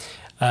 So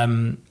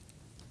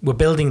we're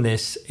building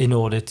this in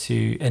order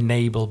to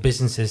enable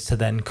businesses to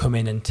then come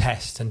in and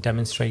test and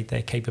demonstrate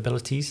their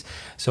capabilities.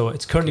 So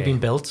it's currently been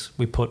built.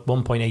 We put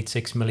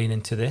 1.86 million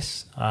into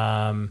this.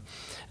 Northern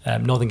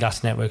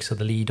Gas Networks are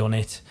the lead on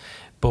it.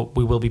 But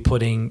we will be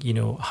putting,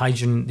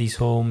 hydrogen in these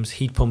homes,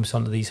 heat pumps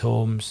onto these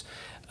homes,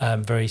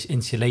 various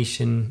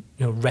insulation,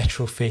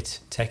 retrofit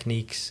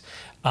techniques.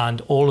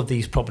 And all of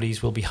these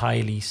properties will be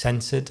highly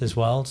censored as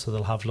well. So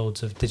they'll have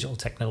loads of digital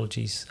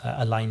technologies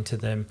aligned to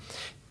them.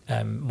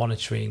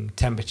 Monitoring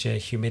temperature,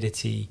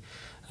 humidity,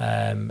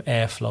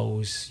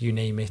 airflows, you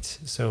name it.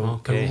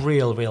 So a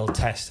real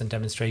test and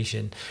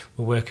demonstration.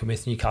 We're working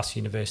with Newcastle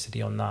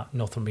University on that,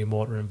 Northumbrian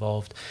Water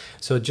involved.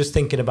 So just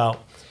thinking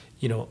about,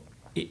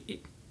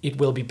 it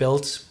will be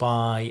built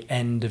by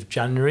end of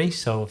January.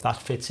 So if that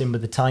fits in with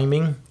the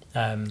timing.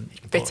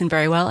 Fits in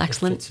very well,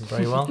 excellent. Fits in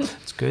very well,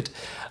 it's good.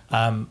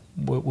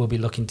 We'll be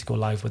looking to go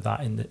live with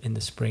that in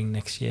the spring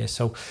next year.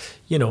 So,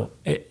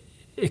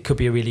 it could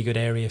be a really good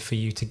area for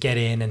you to get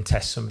in and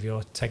test some of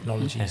your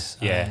technologies.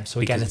 So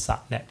again, it's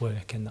that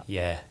network and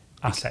that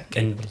asset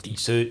capability. And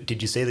so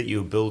did you say that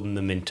you were building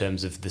them in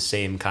terms of the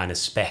same kind of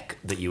spec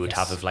that you would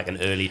have of like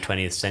an early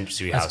 20th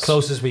century house? As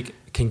close as we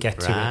can get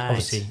to it,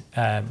 obviously.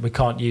 We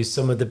can't use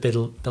some of the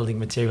building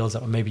materials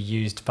that were maybe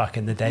used back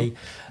in the day,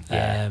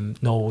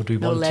 nor would we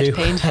want lead to.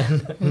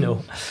 paint.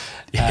 No.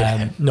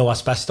 No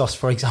asbestos,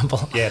 for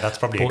example. Yeah, that's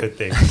probably a good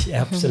thing.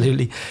 Yeah,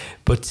 absolutely.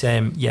 But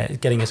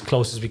getting as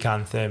close as we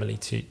can thermally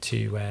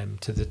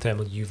to the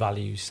thermal U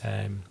values,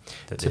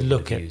 to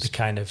look at the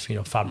kind of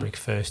fabric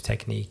first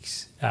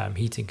techniques,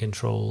 heating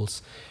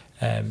controls,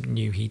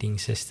 new heating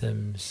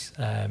systems,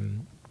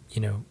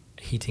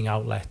 heating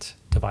outlet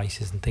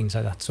devices and things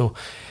like that. So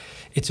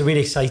it's a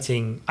really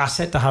exciting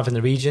asset to have in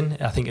the region.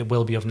 I think it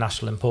will be of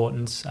national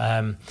importance.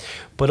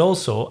 But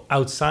also,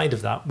 outside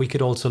of that, we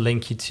could also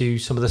link you to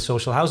some of the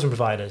social housing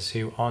providers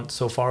who aren't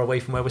so far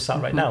away from where we're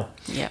sat right now.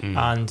 Yeah.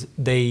 And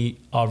they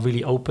are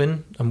really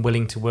open and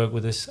willing to work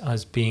with us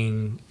as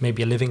being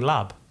maybe a living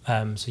lab.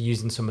 So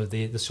using some of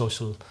the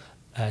social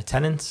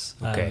tenants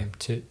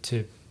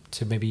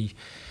to maybe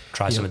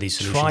try some of these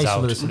solutions out.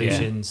 Some of the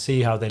solutions,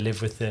 see how they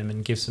live with them,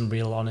 and give some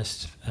real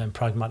honest and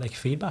pragmatic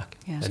feedback.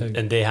 Yeah.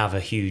 And they have a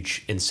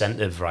huge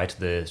incentive, right,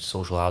 the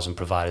social housing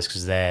providers,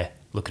 because they're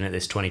looking at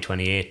this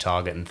 2028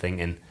 target and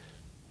thinking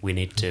we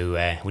need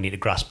to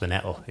grasp the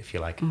nettle, if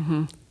you like.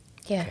 Mm-hmm.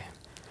 Yeah.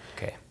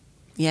 Okay.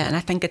 Yeah, and I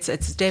think it's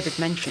as David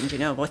mentioned,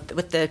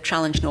 with the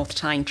Challenge North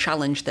Tyne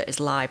challenge that is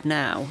live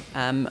now,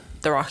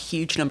 there are a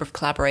huge number of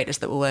collaborators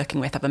that we're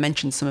working with. I've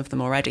mentioned some of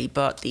them already,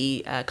 but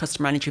the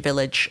Customer Energy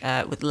Village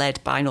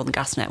led by Northern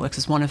Gas Networks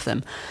is one of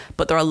them.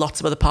 But there are lots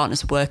of other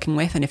partners we're working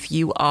with, and if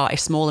you are a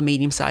small or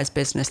medium-sized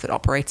business that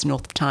operates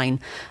north of Tyne,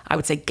 I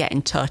would say get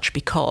in touch,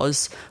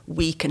 because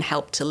we can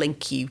help to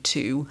link you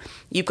to,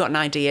 you've got an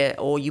idea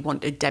or you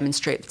want to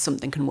demonstrate that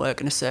something can work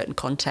in a certain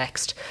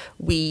context.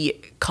 We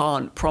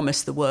can't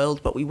promise the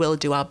world, but we will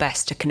do our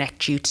best to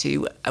connect you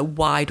to a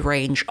wide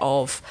range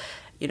of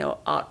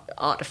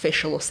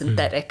artificial or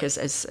synthetic,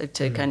 as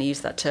to kind of use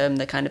that term,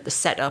 the kind of the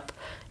setup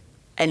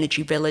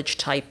energy village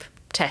type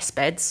test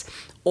beds,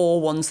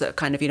 or ones that are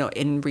kind of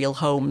in real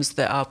homes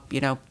that are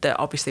that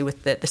obviously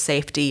with the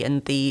safety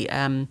and the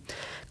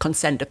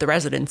consent of the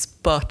residents.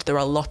 But there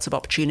are lots of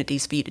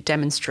opportunities for you to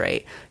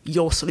demonstrate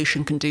your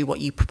solution can do what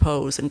you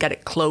propose and get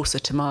it closer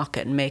to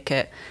market and make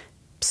it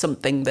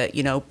something that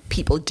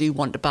people do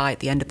want to buy at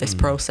the end of this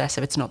process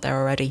if it's not there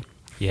already.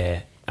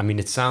 Yeah, I mean,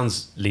 it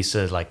sounds,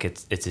 Lysa, like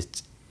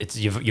it's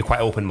you're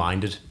quite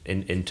open-minded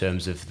in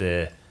terms of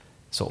the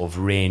sort of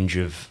range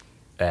of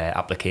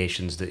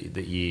applications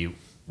that you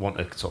want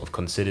to sort of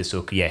consider.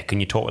 So yeah,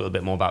 can you talk a little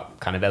bit more about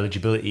kind of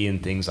eligibility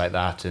and things like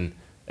that? And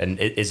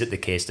is it the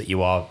case that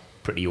you are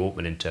pretty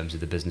open in terms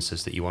of the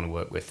businesses that you want to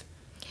work with?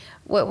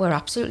 We're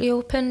absolutely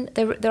open.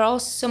 There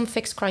are some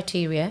fixed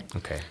criteria.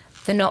 Okay.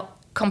 They're not,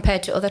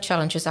 compared to other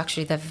challenges,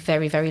 actually, they're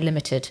very, very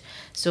limited.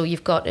 So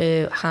you've got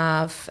to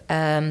have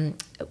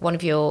one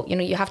of your,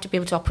 you have to be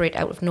able to operate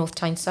out of North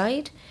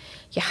Tyneside.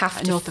 You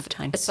have to... North of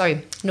Tyne.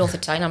 Sorry, North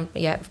of Tyne,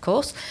 yeah, of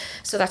course.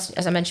 So that's,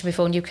 as I mentioned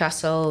before,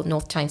 Newcastle,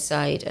 North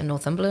Tyneside and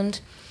Northumberland.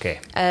 Okay.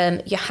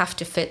 You have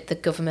to fit the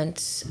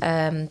government's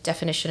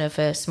definition of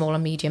a small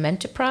and medium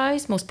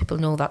enterprise. Most people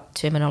know that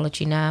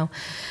terminology now.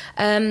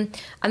 And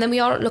then we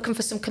are looking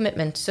for some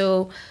commitment.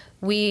 So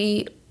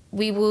we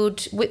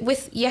would,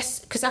 with yes,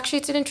 because actually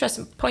it's an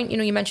interesting point.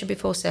 You mentioned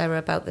before, Sarah,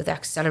 about the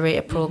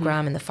accelerator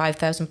program and the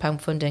 £5,000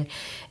 funding,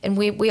 and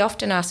we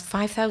often ask,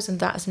 5,000,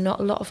 that is not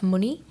a lot of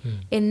money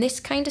in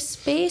this kind of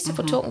space if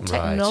we're talking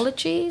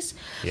technologies.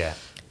 Right. Yeah.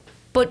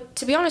 But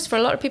to be honest, for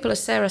a lot of people,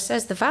 as Sarah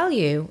says, the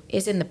value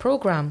is in the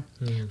program.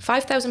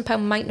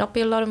 £5,000 might not be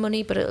a lot of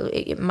money, but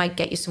it might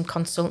get you some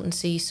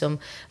consultancy, some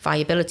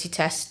viability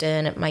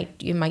testing.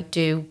 You might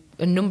do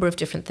a number of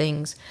different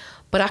things.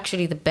 But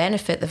actually the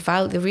benefit,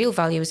 the real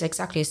value is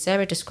exactly as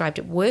Sarah described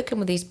it, working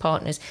with these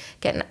partners,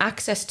 getting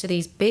access to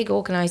these big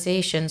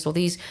organisations or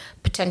these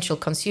potential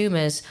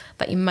consumers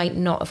that you might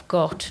not have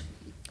got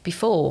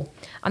before.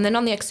 And then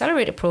on the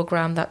accelerator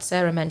programme that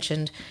Sarah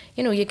mentioned,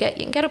 you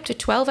can get up to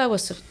 12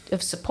 hours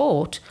of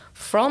support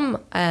from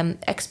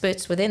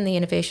experts within the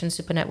Innovation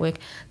Super Network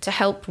to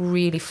help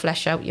really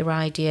flesh out your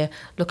idea,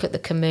 look at the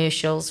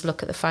commercials,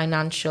 look at the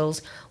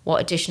financials,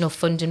 what additional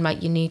funding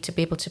might you need to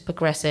be able to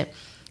progress it.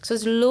 So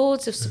there's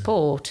loads of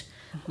support.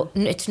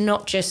 It's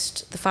not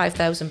just the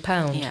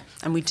 £5,000. Yeah,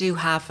 and we do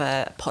have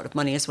a pot of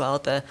money as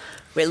well.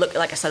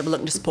 Like I said, we're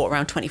looking to support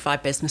around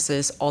 25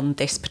 businesses on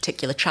this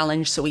particular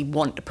challenge. So we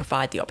want to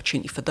provide the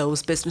opportunity for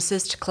those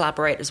businesses to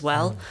collaborate as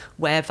well,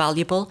 where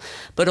valuable,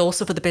 but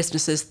also for the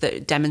businesses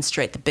that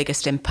demonstrate the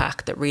biggest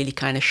impact, that really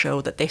kind of show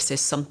that this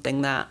is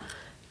something that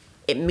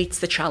it meets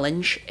the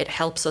challenge. It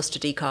helps us to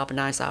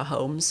decarbonise our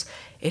homes.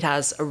 It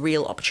has a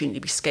real opportunity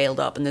to be scaled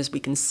up, and we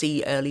can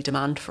see early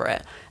demand for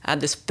it.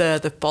 And there's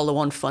further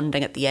follow-on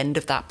funding at the end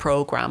of that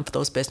programme for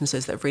those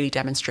businesses that have really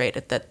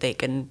demonstrated that they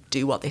can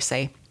do what they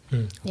say.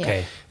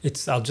 Okay.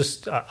 I'll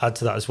just add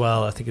to that as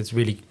well. I think it's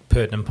really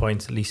pertinent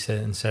points that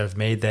Lysa and Sarah have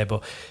made there.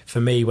 But for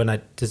me, when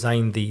I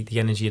designed the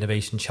Energy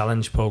Innovation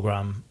Challenge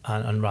programme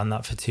and ran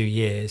that for 2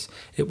 years,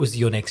 it was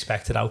the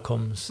unexpected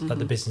outcomes that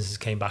the businesses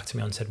came back to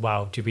me and said,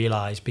 wow, do you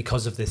realise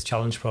because of this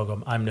challenge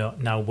programme, I'm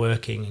now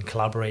working and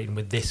collaborating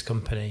with this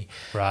company.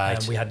 Right.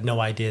 And we had no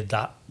idea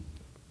that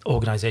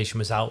organisation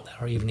was out there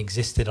or even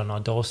existed on our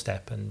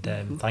doorstep,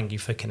 and thank you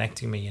for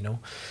connecting me,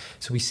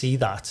 so we see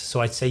that.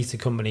 So I'd say to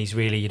companies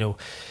really,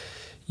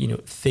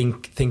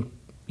 think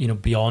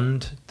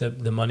beyond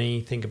the money,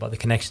 think about the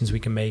connections we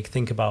can make,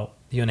 think about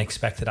the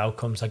unexpected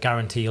outcomes. I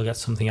guarantee you'll get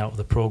something out of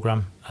the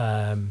programme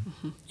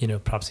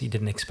perhaps you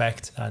didn't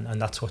expect,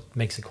 and that's what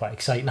makes it quite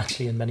exciting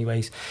actually in many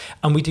ways.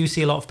 And we do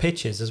see a lot of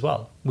pitches as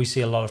well. We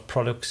see a lot of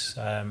products.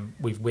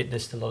 We've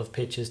witnessed a lot of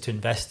pitches to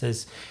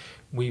investors.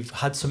 We've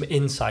had some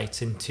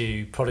insights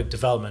into product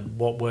development,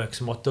 what works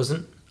and what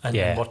doesn't,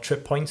 and what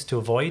trip points to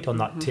avoid on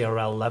that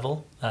TRL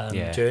level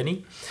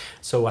journey.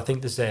 So I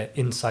think there's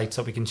insights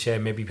that we can share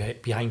maybe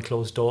behind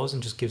closed doors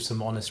and just give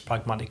some honest,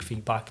 pragmatic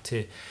feedback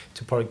to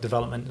product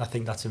development. And I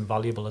think that's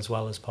invaluable as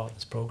well as part of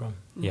this programme.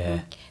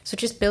 Yeah. So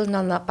just building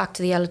on that, back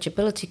to the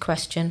eligibility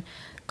question,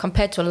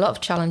 compared to a lot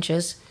of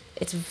challenges,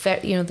 it's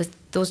very,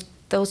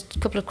 those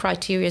couple of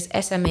criteria,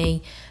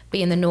 SME,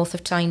 being the North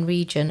of Tyne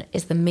region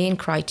is the main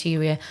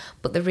criteria,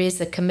 but there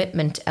is a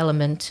commitment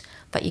element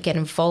that you get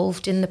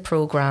involved in the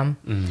programme.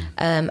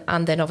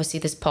 And then obviously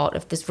there's part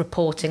of this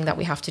reporting that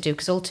we have to do,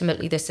 because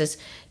ultimately this is,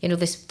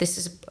 this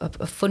is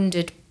a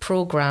funded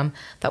programme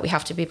that we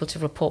have to be able to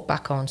report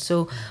back on.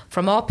 So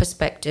from our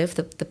perspective,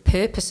 the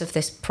purpose of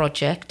this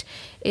project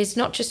is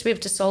not just to be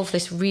able to solve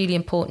this really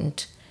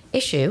important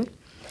issue,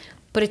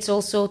 but it's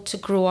also to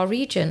grow our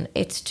region.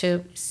 It's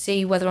to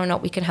see whether or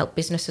not we can help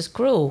businesses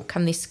grow.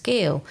 Can they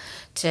scale?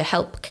 To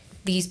help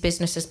these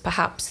businesses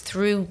perhaps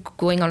through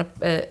going on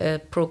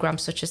a programme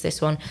such as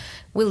this one,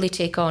 will they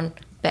take on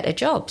better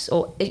jobs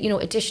or,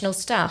 additional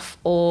staff,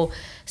 or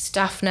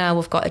staff now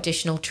have got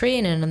additional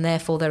training and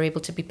therefore they're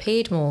able to be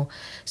paid more.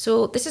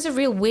 So this is a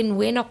real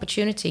win-win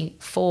opportunity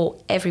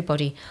for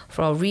everybody,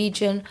 for our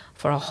region,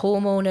 for our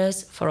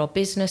homeowners, for our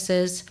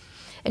businesses.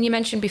 And you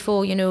mentioned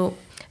before,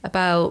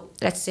 about,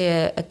 let's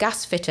say, a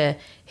gas fitter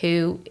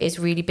who is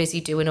really busy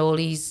doing all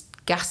these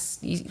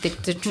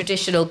the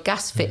traditional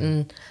gas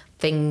fitting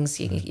things.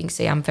 You can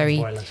say I'm very...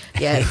 Boilers.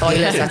 Yeah,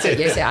 boilers, that's it.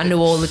 Yes, I know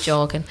all the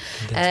jargon.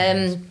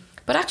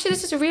 But actually,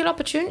 this is a real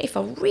opportunity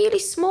for really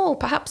small,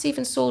 perhaps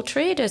even sole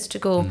traders to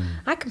go,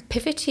 I can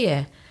pivot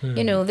here.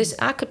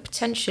 I could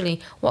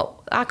potentially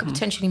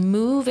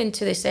move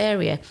into this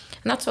area.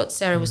 And that's what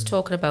Sarah was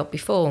talking about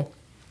before.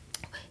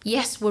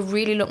 Yes, we're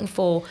really looking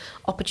for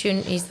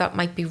opportunities that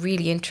might be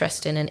really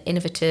interesting and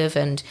innovative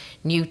and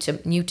new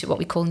to what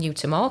we call new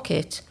to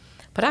market.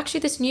 But actually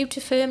this new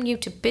to firm, new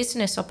to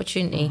business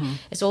opportunity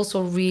is also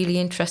a really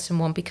interesting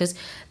one, because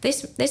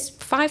this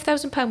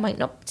 £5,000 might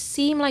not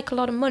seem like a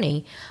lot of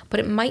money,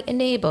 but it might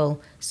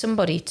enable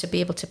somebody to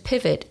be able to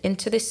pivot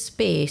into this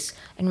space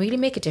and really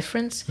make a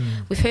difference.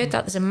 We've heard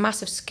that there's a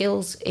massive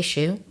skills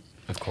issue.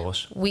 Of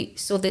course.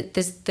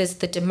 There's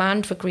the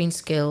demand for green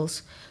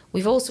skills.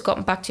 We've also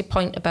gotten back to your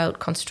point about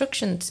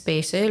construction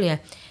space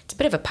earlier. It's a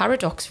bit of a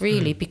paradox,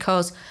 really,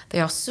 because they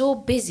are so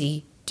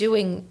busy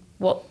doing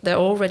what they're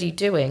already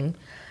doing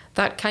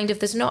that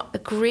there's not a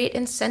great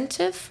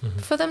incentive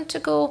for them to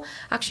go,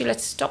 actually,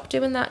 let's stop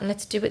doing that and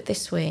let's do it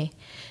this way.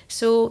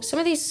 So some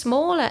of these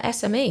smaller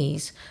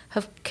SMEs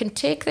can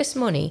take this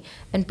money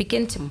and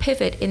begin to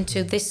pivot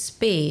into this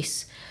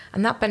space,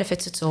 and that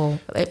benefits us all.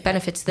 It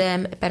benefits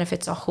them, it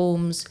benefits our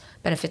homes,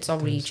 benefits our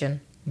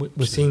region.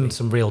 We're seeing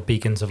some real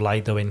beacons of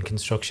light, though, in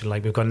construction.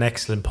 Like, we've got an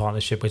excellent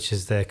partnership, which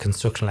is the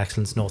Construction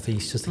Excellence North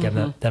East, just to give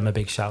them a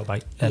big shout,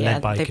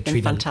 led by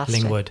Katrina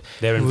Lingwood.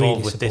 They're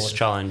involved really with this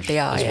challenge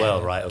as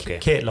well, right? Okay.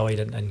 Kate Lloyd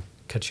and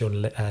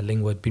Katrina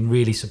Lingwood been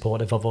really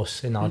supportive of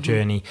us in our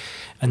journey,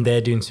 and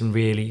they're doing some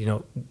really,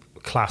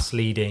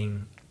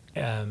 class-leading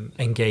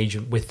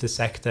engagement with the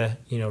sector,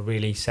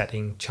 really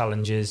setting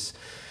challenges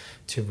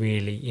to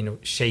really,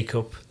 shake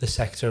up the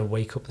sector and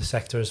wake up the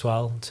sector as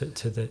well to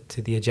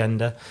the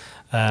agenda.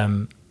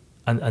 And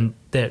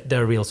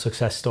they're a real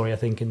success story, I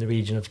think, in the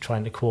region of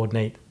trying to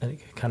coordinate a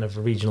kind of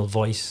a regional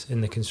voice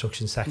in the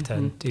construction sector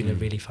and doing a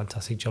really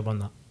fantastic job on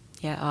that.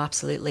 Yeah,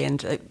 absolutely.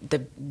 And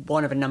they're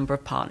one of a number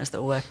of partners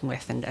that we're working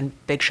with, and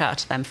big shout out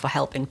to them for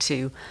helping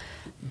to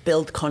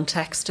build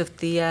context of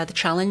the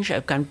challenge.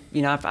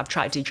 I've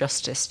tried to do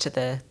justice to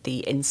the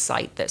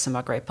insight that some of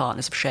our great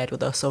partners have shared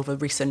with us over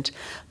recent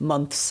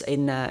months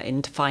in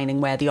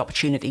defining where the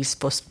opportunities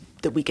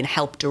that we can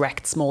help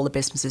direct smaller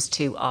businesses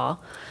to are.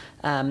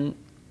 And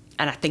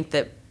I think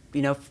that,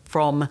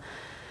 from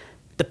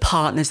the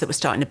partners that we're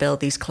starting to build,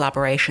 these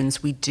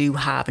collaborations, we do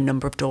have a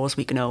number of doors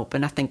we can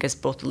open. I think, as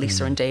both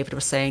Lysa and David were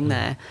saying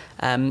there,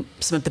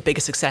 some of the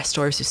biggest success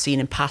stories we've seen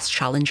in past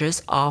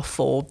challenges are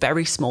for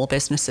very small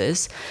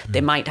businesses.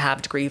 They might have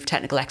a degree of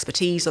technical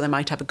expertise, or they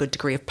might have a good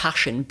degree of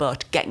passion,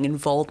 but getting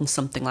involved in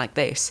something like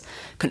this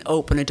can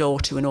open a door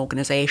to an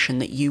organisation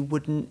that you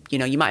wouldn't,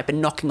 you might have been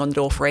knocking on the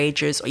door for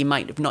ages, or you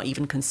might have not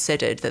even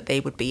considered that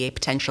they would be a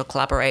potential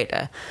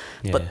collaborator.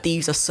 Yeah. But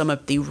these are some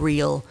of the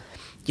real,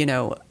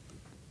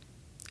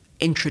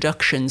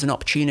 introductions and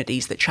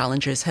opportunities that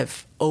challenges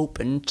have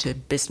opened to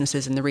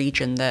businesses in the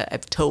region that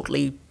have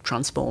totally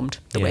transformed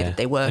the way that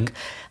they work.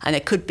 And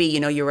it could be,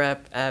 you're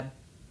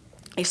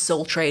a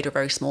sole trader, a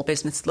very small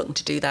business looking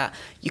to do that.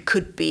 You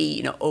could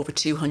be, over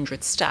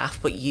 200 staff,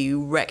 but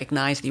you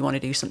recognise that you want to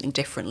do something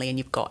differently, and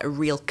you've got a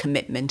real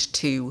commitment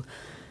to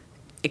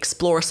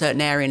explore a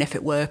certain area, and if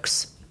it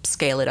works,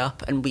 scale it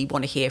up. And we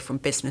want to hear from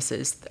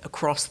businesses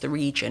across the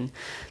region,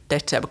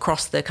 that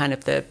across the kind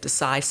of the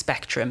size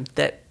spectrum,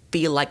 that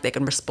feel like they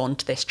can respond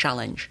to this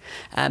challenge,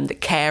 that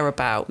care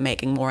about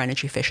making more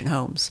energy efficient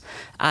homes,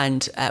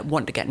 and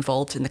want to get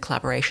involved in the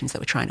collaborations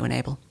that we're trying to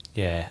enable.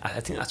 Yeah,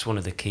 I think that's one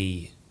of the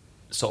key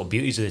sort of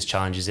beauties of this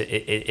challenge, is it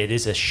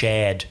is a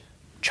shared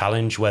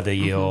challenge, whether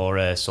you're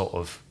a sort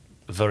of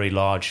very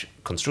large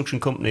construction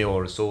company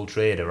or a sole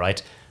trader,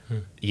 right?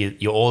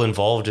 You're all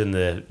involved in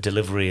the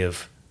delivery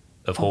of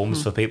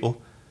homes for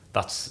people.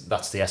 That's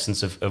the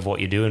essence of what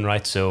you're doing,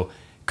 right? So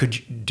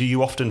do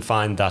you often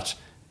find that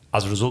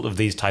as a result of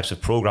these types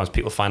of programs,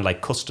 people find like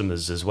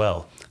customers as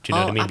well? Do you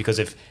know what I mean? Because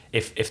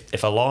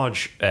if a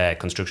large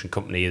construction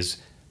company is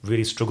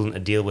really struggling to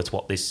deal with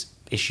what this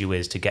issue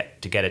is to get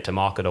it to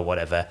market or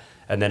whatever,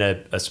 and then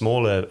a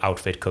smaller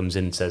outfit comes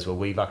in and says, well,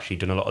 we've actually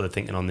done a lot of the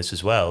thinking on this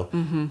as well.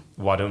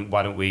 Why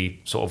don't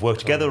we sort of work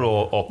together,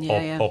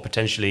 or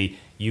potentially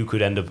you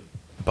could end up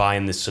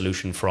buying this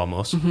solution from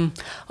us?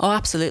 Oh,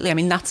 absolutely. I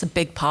mean, that's a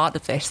big part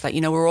of this, that,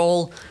 we're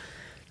all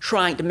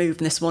trying to move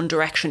in this one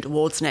direction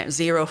towards net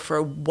zero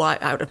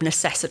out of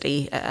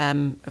necessity,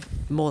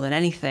 more than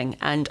anything.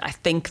 And I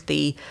think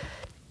the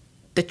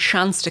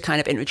chance to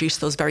kind of introduce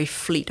those very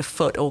fleet of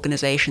foot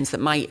organisations that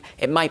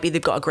it might be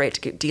they've got a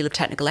great deal of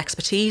technical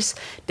expertise,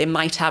 they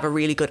might have a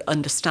really good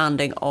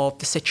understanding of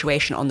the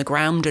situation on the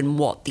ground and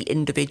what the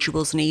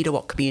individuals need or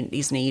what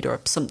communities need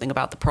or something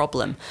about the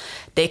problem.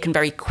 They can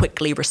very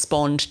quickly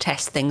respond,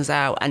 test things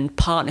out, and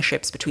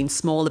partnerships between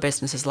smaller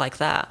businesses like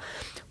that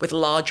with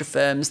larger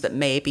firms that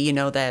maybe,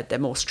 they're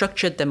more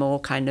structured, they're more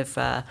kind of,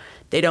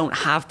 they don't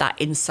have that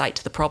insight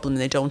to the problem,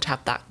 they don't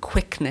have that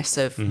quickness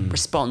of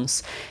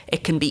response.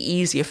 It can be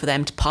easier for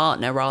them to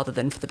partner rather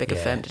than for the bigger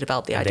firm to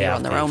develop the idea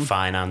on their own. The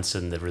finance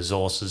and the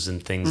resources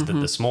and things that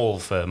the small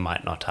firm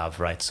might not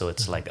have, right? So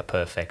it's like a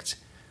perfect...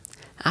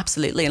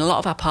 Absolutely. And a lot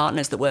of our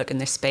partners that work in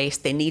this space,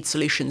 they need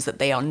solutions that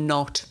they are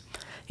not...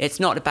 It's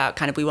not about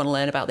kind of, we want to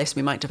learn about this,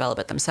 we might develop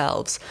it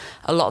themselves.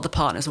 A lot of the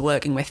partners we're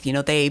working with,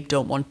 they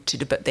don't want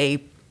to...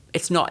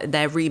 It's not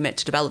their remit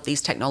to develop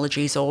these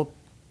technologies or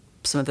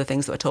some of the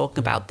things that we're talking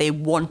about. They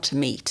want to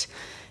meet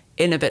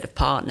innovative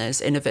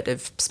partners,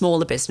 innovative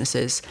smaller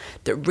businesses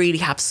that really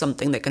have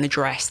something that can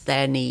address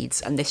their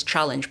needs. And this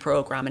challenge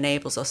program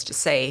enables us to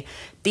say,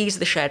 these are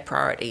the shared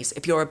priorities.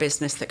 If you're a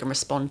business that can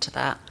respond to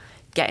that,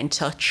 get in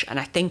touch. And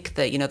I think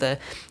that,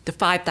 the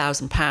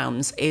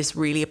 £5,000 is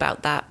really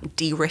about that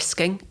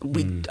de-risking.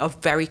 We are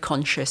very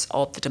conscious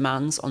of the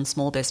demands on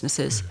small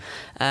businesses,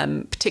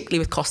 particularly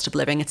with cost of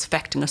living. It's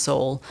affecting us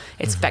all.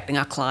 It's affecting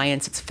our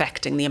clients. It's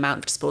affecting the amount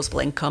of disposable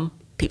income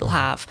people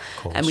have.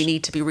 And we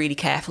need to be really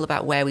careful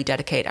about where we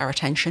dedicate our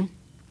attention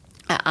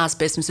as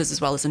businesses as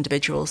well as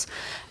individuals.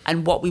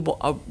 And what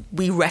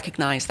we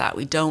recognise that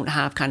we don't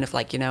have kind of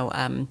like, we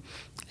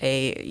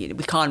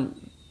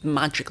can't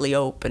magically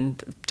open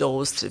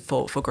doors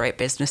for great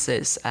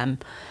businesses,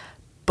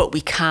 but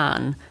we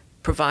can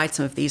provide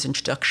some of these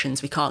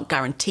introductions. We can't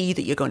guarantee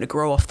that you're going to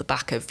grow off the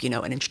back of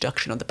an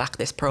introduction on the back of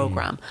this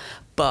program,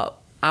 but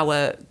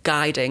our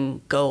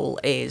guiding goal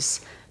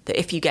is that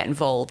if you get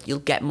involved, you'll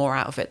get more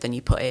out of it than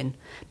you put in.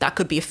 That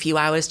could be a few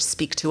hours to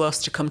speak to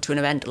us, to come to an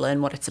event, to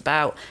learn what it's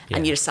about,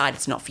 and you decide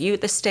it's not for you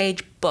at this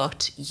stage,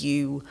 but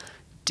you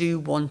do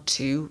want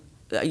to.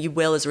 You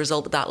will, as a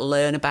result of that,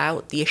 learn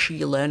about the issue,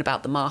 you'll learn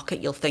about the market,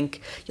 you'll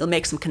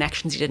make some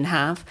connections you didn't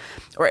have.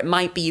 Or it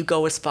might be you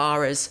go as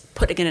far as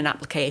putting in an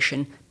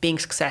application, being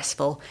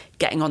successful,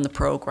 getting on the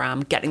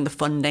program, getting the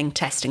funding,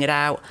 testing it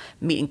out,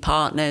 meeting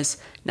partners.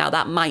 Now,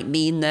 that might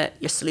mean that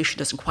your solution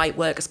doesn't quite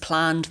work as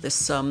planned, there's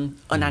some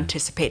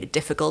unanticipated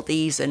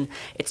difficulties, and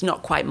it's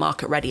not quite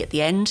market ready at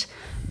the end.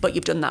 But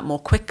you've done that more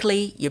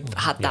quickly, you've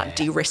had that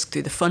de-risk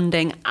through the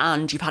funding,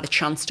 and you've had a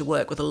chance to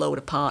work with a load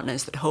of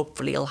partners that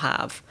hopefully you'll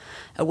have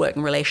a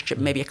working relationship,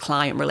 maybe a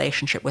client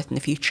relationship with in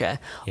the future.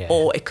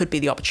 Or it could be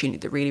the opportunity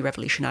that really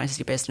revolutionises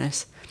your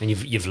business. And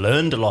you've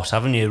learned a lot,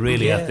 haven't you,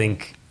 really, I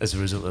think, as a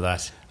result of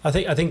that? I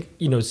think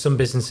some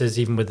businesses,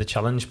 even with the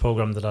challenge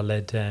program that I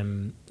led,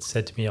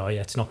 said to me, "Oh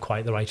yeah, it's not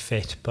quite the right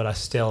fit." But I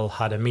still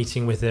had a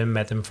meeting with them,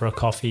 met them for a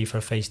coffee, for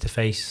a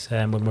face-to-face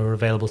when we were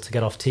available to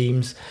get off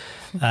Teams,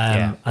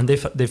 and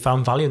they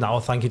found value in that. Oh,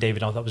 thank you,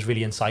 David. Oh, that was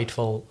really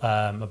insightful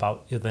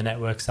about the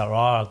networks that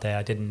are out there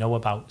I didn't know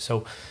about.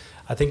 So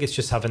I think it's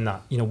just having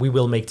that. We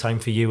will make time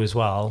for you as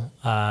well,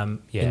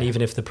 and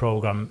even if the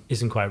program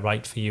isn't quite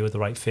right for you or the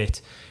right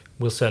fit,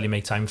 we'll certainly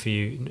make time for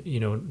you,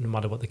 no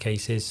matter what the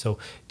case is. So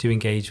do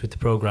engage with the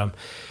program.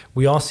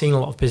 We are seeing a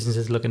lot of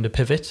businesses looking to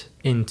pivot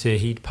into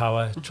heat,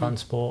 power,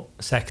 transport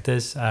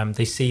sectors.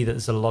 They see that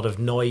there's a lot of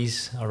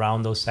noise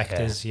around those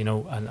sectors,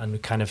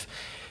 and kind of,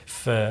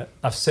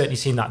 I've certainly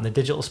seen that in the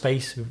digital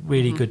space,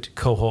 really good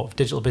cohort of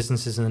digital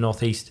businesses in the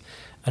Northeast,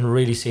 and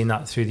really seen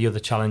that through the other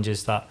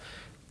challenges that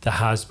there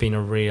has been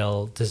a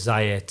real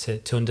desire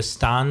to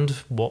understand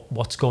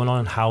what's going on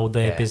and how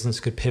their business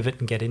could pivot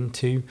and get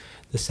into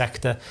the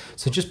sector.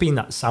 So just being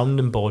that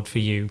sounding board for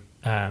you,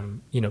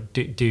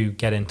 do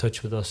get in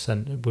touch with us,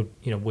 and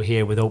we're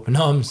here with open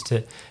arms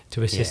to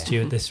assist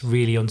you at this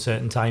really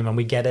uncertain time. And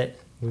we get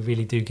it. We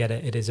really do get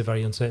it. It is a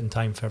very uncertain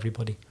time for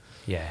everybody.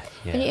 Yeah.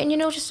 And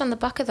just on the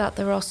back of that,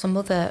 there are some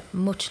other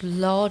much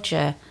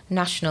larger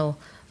national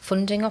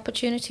funding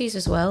opportunities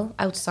as well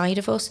outside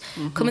of us.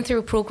 Coming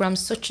through programs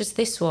such as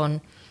this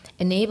one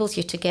enables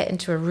you to get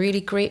into a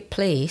really great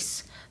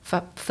place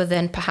for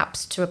then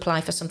perhaps to apply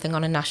for something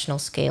on a national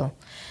scale.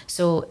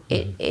 So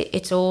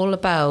it's all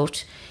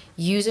about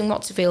using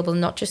what's available,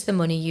 not just the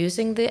money,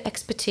 using the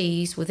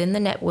expertise within the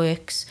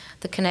networks,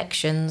 the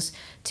connections,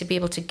 to be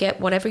able to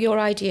get whatever your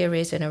idea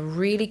is in a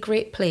really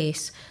great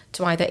place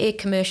to either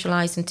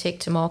commercialise and take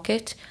to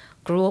market,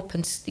 grow up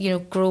in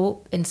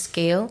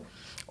scale,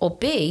 or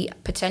B,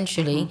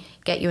 potentially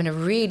get you in a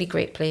really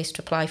great place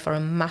to apply for a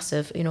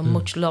massive,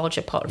 much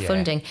larger pot of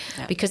funding.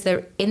 Yeah. Because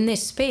in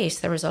this space,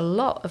 there is a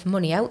lot of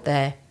money out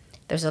there.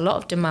 There's a lot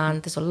of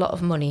demand. There's a lot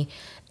of money.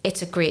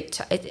 It's a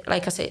great,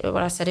 like I said,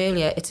 what I said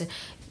earlier,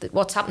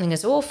 what's happening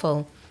is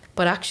awful.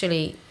 But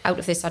actually, out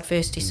of this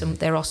adversity,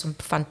 there are some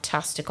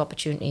fantastic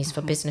opportunities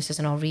for businesses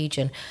in our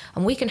region.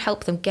 And we can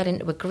help them get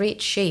into a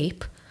great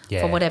shape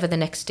for whatever the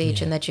next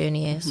stage in their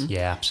journey is.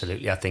 Yeah,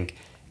 absolutely. I think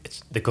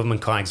the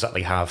government can't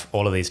exactly have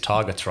all of these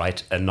targets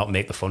right and not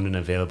make the funding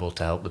available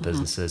to help the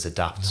businesses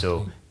adapt.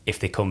 So if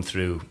they come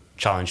through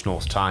Challenge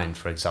North Tyne,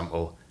 for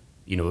example,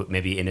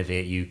 maybe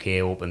Innovate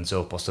UK opens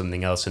up or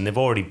something else, and they've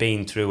already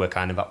been through a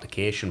kind of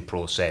application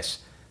process,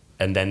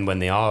 and then when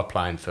they are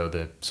applying for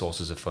the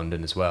sources of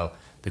funding as well,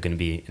 they're going to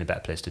be in a better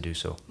place to do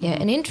so. Yeah,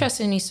 and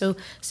interestingly, so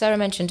Sarah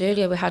mentioned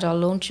earlier we had our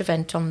launch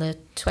event on the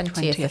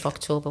 20th of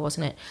October,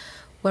 wasn't it?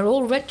 We're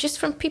already, just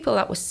from people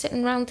that were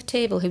sitting around the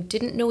table who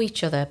didn't know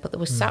each other, but they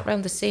were sat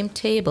around the same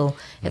table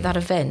at that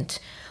event,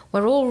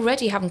 we're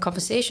already having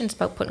conversations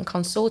about putting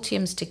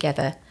consortiums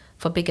together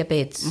for bigger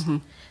bids.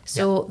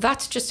 So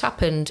that's just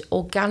happened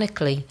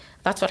organically.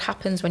 That's what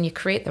happens when you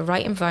create the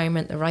right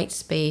environment, the right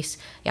space,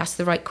 you ask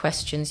the right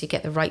questions, you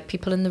get the right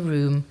people in the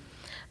room,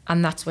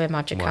 and that's where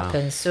magic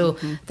happens. So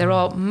there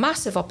are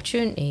massive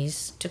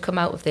opportunities to come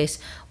out of this,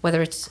 whether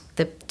it's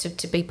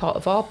to be part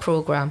of our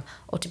programme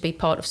or to be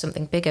part of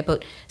something bigger.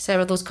 But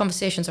Sarah, those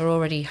conversations are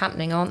already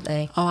happening, aren't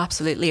they? Oh,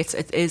 absolutely.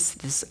 It is.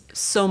 There's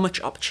so much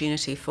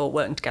opportunity for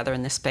working together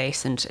in this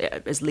space. And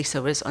as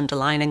Lysa was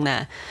underlining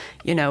there,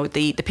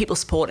 the people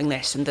supporting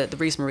this, and the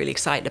reason we're really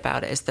excited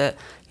about it is that,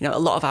 a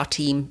lot of our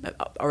team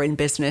are in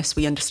business.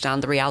 We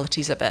understand the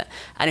realities of it.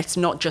 And it's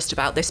not just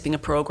about this being a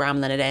programme,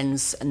 then it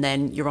ends and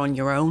then you're on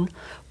your own.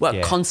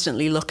 We're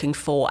constantly looking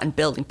for and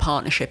building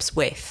partnerships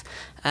with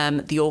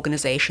the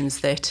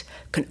organisations that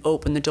can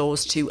open the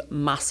doors to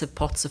massive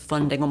pots of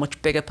funding or much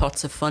bigger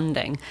pots of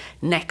funding.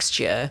 Next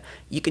year,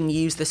 you can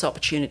use this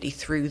opportunity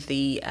through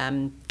the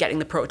getting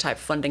the prototype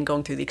funding,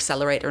 going through the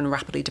accelerator and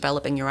rapidly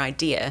developing your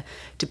idea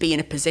to be in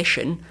a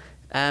position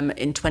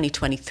in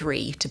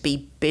 2023 to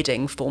be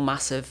bidding for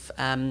massive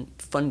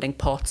funding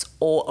pots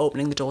or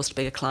opening the doors to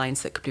bigger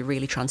clients that could be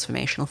really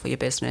transformational for your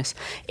business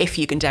if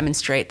you can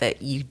demonstrate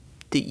that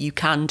you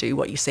can do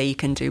what you say you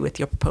can do with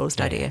your proposed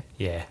idea.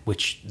 Yeah,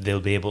 which they'll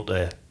be able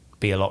to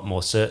be a lot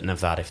more certain of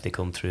that if they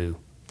come through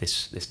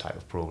this type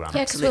of programme.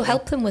 Yeah, because we'll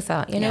help them with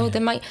that. They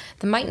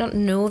might not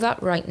know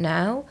that right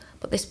now,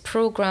 but this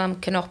programme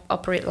can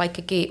operate like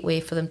a gateway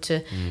for them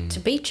to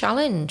be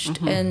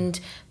challenged and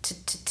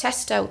to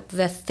test out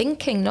their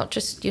thinking, not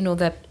just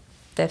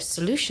their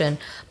solution,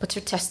 but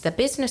to test their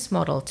business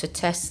model, to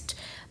test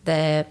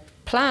their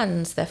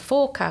plans, their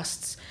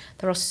forecasts.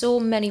 There are so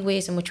many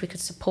ways in which we could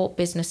support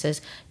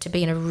businesses to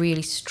be in a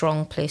really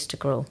strong place to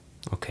grow.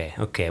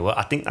 Okay. Well,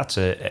 I think that's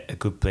a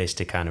good place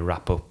to kind of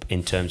wrap up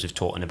in terms of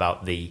talking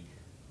about the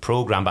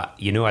programme. But,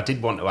 I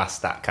did want to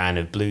ask that kind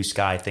of blue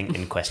sky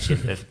thinking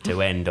question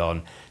to end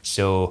on.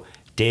 So,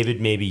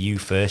 David, maybe you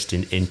first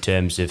in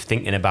terms of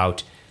thinking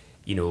about,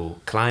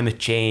 climate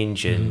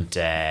change and,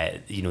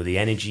 the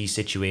energy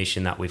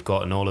situation that we've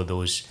got and all of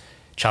those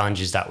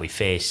challenges that we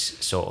face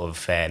sort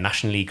of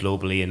nationally,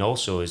 globally, and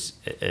also as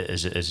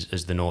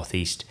the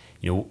Northeast.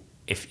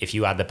 If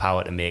you had the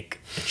power to make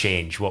a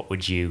change, what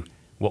would you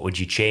what would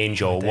you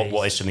change, or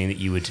what is something that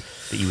you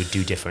would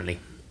do differently?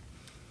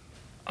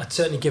 I'd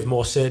certainly give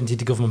more certainty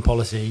to government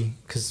policy,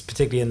 because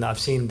particularly in that I've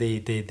seen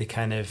the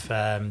kind of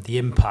the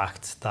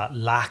impact that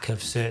lack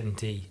of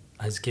certainty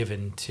has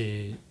given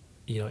to,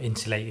 you know,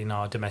 insulating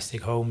our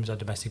domestic homes, our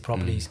domestic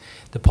properties.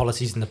 The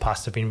policies in the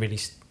past have been really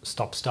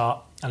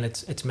stop-start, and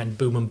it's meant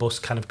boom and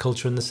bust kind of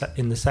culture in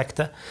the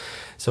sector.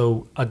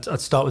 So I'd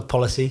start with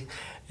policy.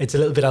 It's a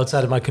little bit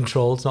outside of my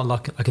control. It's not a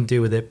lot I can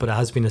do with it, but it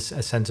has been a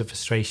sense of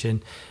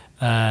frustration.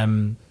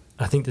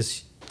 I think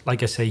there's,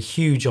 like I say,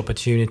 huge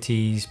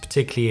opportunities,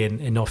 particularly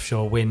in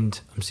offshore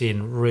wind. I'm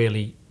seeing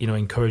really, you know,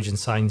 encouraging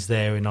signs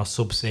there in our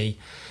subsea.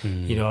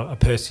 You know, I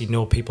personally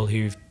know people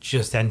who've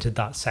just entered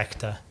that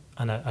sector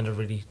and are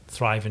really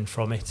thriving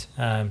from it.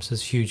 So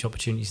there's huge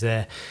opportunities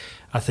there.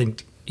 I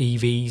think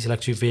EVs,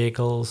 electric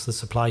vehicles, the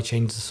supply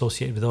chains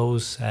associated with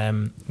those.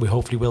 We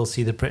hopefully will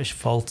see the British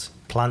Volt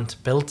plant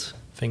built,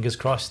 fingers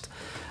crossed.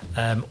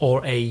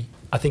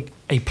 I think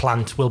a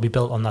plant will be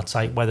built on that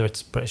site, whether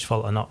it's British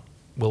Volt or not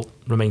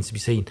remains to be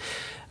seen.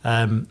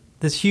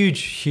 There's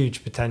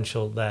huge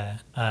potential there.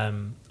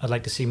 I'd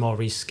like to see more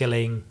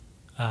reskilling,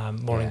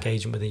 more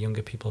engagement with the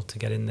younger people to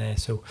get in there.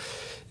 So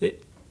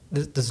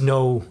there's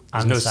no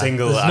answer.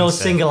 No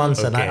single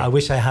answer. Okay. I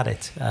wish I had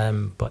it.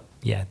 But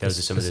yeah, those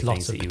are some of the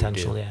lots things of that you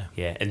potential. would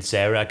do. Yeah. And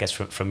Sarah, I guess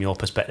from your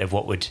perspective,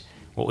 what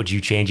would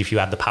you change if you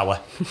had the power?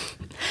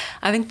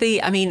 I think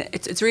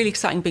it's really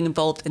exciting being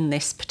involved in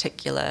this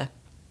particular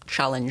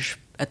challenge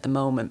at the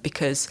moment,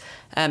 because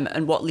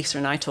and what Lysa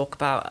and I talk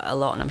about a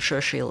lot, and I'm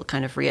sure she'll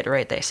kind of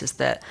reiterate this, is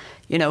that,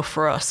 you know,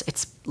 for us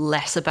it's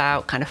less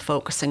about kind of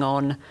focusing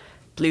on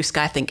blue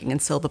sky thinking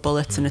and silver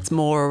bullets, and it's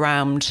more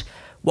around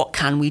what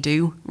can we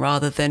do,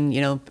 rather than,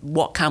 you know,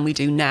 what can we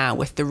do now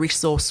with the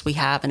resource we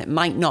have. And it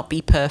might not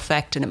be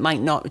perfect, and it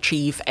might not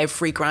achieve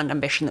every grand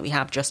ambition that we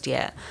have just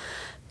yet,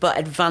 but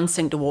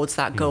advancing towards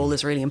that goal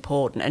is really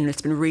important. And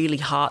it's been really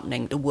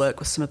heartening to work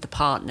with some of the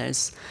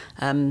partners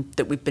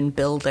that we've been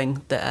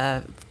building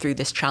through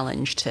this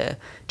challenge to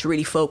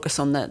really focus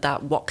on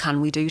that what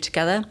can we do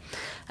together.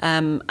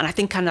 And I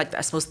think kind of like, I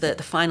suppose the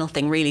final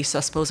thing really, so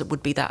I suppose it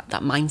would be that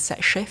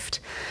mindset shift.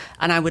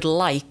 And I would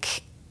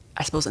like,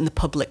 I suppose, in the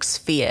public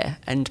sphere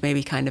and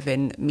maybe kind of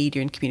in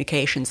media and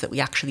communications, that we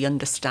actually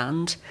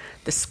understand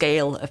the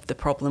scale of the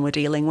problem we're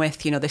dealing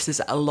with. You know, this is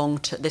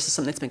this is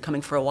something that's been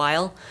coming for a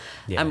while,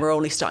 and we're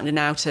only starting to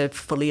now to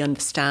fully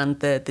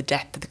understand the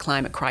depth of the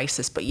climate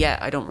crisis. But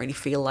I don't really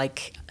feel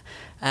like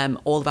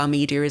all of our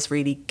media is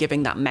really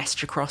giving that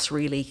message across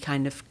really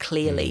kind of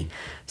clearly.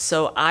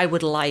 So I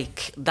would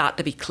like that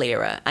to be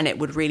clearer, and it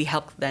would really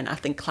help then, I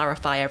think,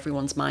 clarify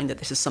everyone's mind that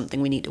this is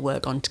something we need to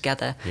work on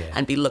together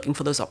and be looking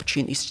for those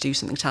opportunities to do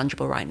something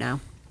tangible right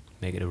now.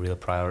 Make it a real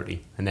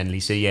priority. And then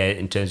Lysa,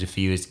 in terms of for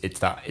you, is it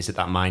that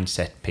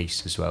mindset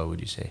piece as well,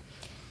 would you say?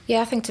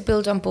 Yeah, I think to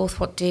build on both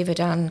what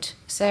David and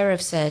Sarah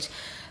have said,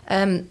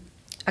 I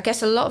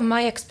guess a lot of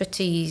my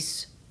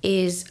expertise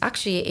is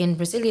actually in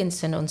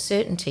resilience and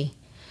uncertainty.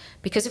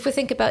 Because if we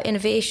think about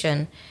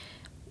innovation,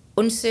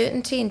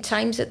 uncertainty in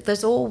times that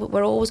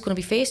we're always going to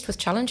be faced with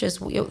challenges.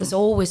 There's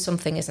always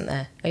something, isn't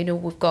there? I know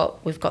we've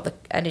got the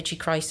energy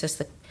crisis,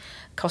 the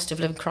cost of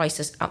living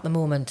crisis at the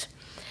moment.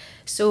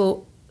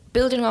 So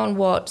building on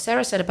what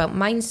Sarah said about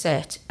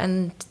mindset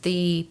and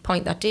the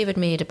point that David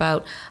made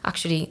about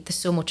actually there's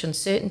so much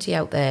uncertainty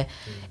out there.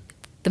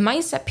 The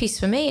mindset piece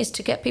for me is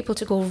to get people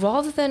to go,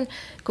 rather than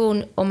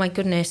going, oh my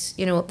goodness,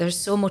 you know, there's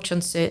so much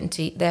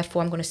uncertainty,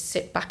 therefore I'm going to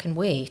sit back and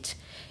wait.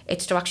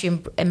 It's to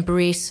actually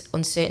embrace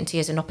uncertainty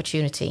as an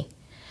opportunity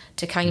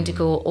to kind of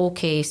go,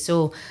 okay,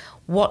 so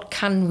what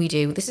can we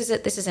do? This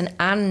is an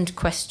and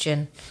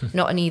question,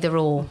 not an either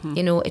or.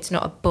 You know, it's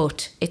not a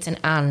but, it's an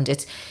and.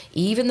 It's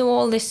even though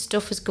all this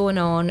stuff is going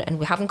on and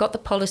we haven't got the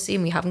policy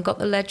and we haven't got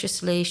the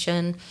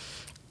legislation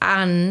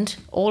and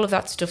all of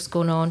that stuff's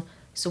going on,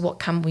 so what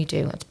can we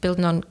do? It's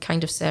building on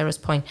kind of Sarah's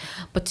point.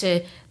 But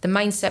the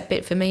mindset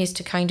bit for me is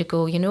to kind of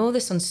go, you know,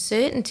 this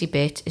uncertainty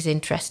bit is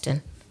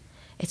interesting.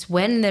 It's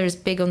when there is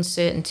big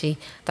uncertainty,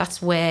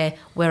 that's where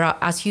we're at,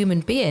 as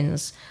human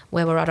beings,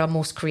 where we're at our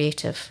most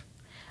creative.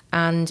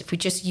 And if we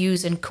just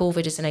use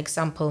COVID as an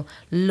example,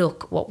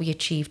 look what we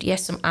achieved.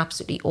 Yes, some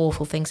absolutely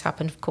awful things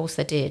happened, of course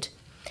they did.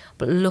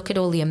 But look at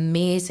all the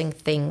amazing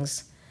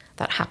things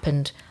that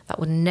happened that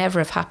would never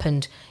have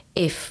happened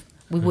if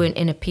we weren't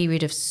in a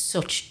period of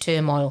such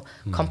turmoil,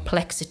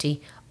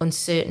 complexity,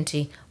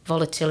 uncertainty,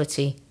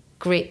 volatility.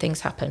 Great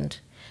things happened.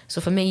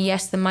 So for me,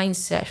 yes, the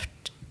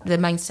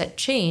mindset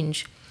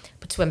change,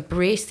 but to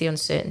embrace the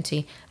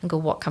uncertainty and go,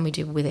 what can we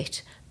do with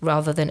it?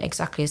 Rather than,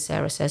 exactly as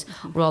Sarah says,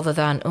 rather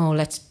than, oh,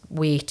 let's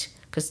wait,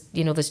 because,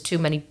 you know, there's too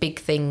many big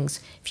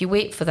things. If you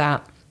wait for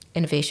that,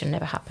 innovation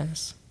never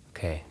happens.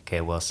 Okay,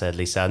 well said,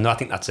 Lysa. No, I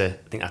think that's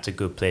a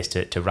good place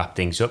to wrap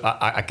things up.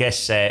 I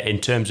guess in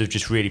terms of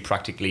just really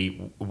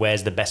practically,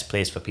 where's the best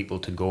place for people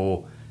to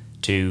go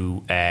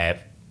to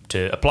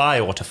apply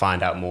or to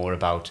find out more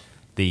about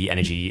the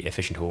Energy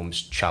Efficient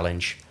Homes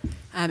Challenge?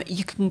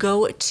 You can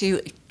go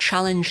to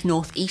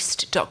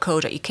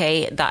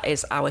challengenortheast.co.uk. That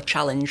is our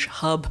challenge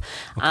hub.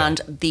 Okay.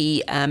 And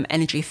the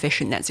Energy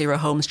Efficient Net Zero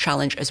Homes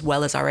Challenge, as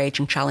well as our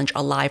Aging Challenge,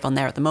 are live on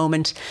there at the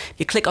moment. If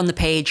you click on the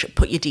page,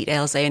 put your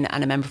details in,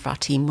 and a member of our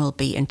team will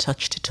be in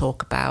touch to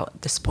talk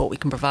about the support we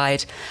can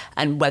provide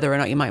and whether or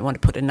not you might want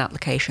to put in an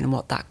application and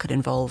what that could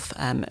involve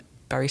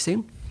very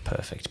soon.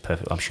 Perfect.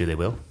 I'm sure they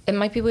will. It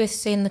might be worth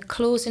saying the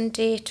closing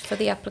date for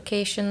the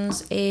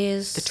applications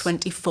is... The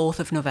 24th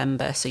of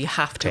November, so you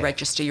have to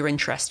register your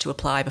interest to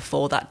apply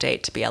before that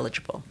date to be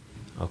eligible.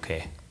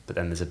 Okay, but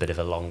then there's a bit of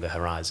a longer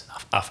horizon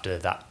after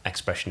that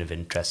expression of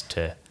interest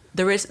to...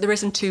 There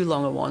isn't too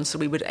long a one, so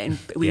we would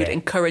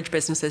encourage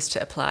businesses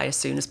to apply as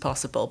soon as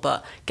possible,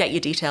 but get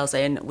your details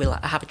in. We'll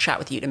have a chat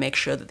with you to make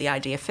sure that the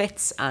idea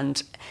fits,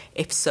 and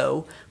if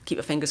so, keep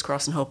your fingers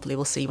crossed and hopefully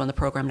we'll see you on the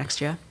programme next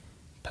year.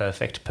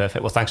 Perfect.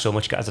 Well, thanks so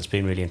much, guys. It's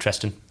been really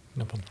interesting.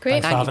 No problem.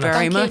 Great. Thanks for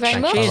having us.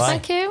 Thank you very much. Thank you very much. Bye-bye.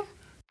 Thank you.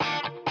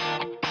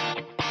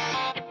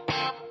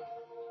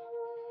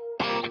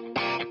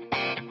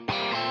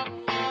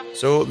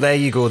 So there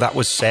you go. That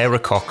was Sarah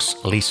Cox,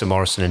 Lysa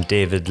Morrison and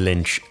David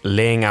Lynch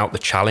laying out the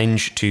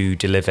challenge to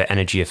deliver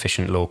energy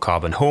efficient low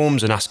carbon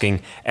homes and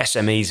asking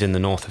SMEs in the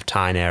North of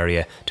Tyne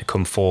area to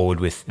come forward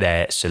with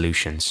their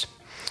solutions.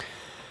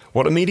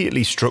 What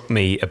immediately struck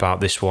me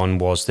about this one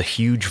was the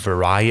huge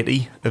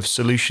variety of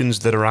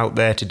solutions that are out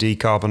there to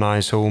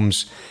decarbonise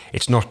homes.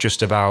 It's not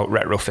just about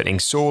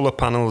retrofitting solar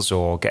panels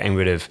or getting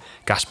rid of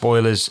gas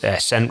boilers.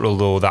 Central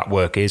though that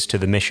work is to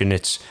the mission,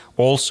 it's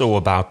also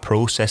about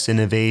process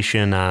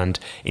innovation and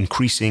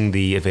increasing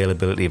the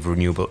availability of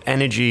renewable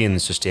energy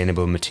and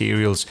sustainable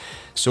materials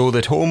so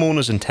that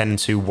homeowners and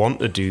tenants who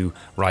want to do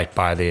right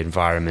by the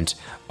environment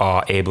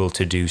are able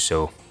to do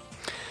so.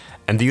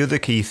 And the other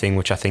key thing,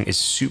 which I think is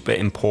super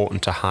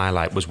important to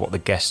highlight, was what the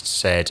guests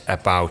said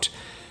about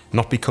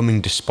not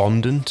becoming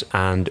despondent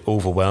and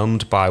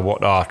overwhelmed by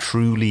what are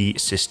truly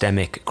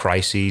systemic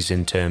crises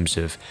in terms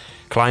of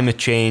climate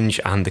change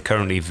and the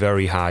currently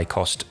very high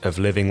cost of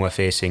living we're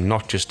facing,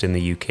 not just in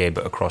the UK,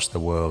 but across the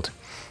world.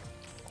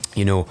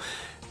 You know,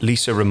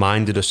 Lysa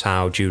reminded us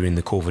how during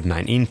the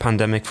COVID-19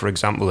 pandemic, for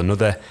example,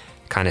 another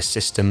kind of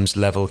systems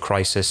level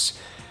crisis,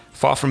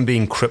 far from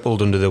being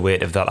crippled under the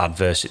weight of that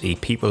adversity,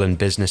 people and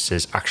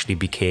businesses actually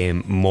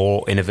became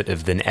more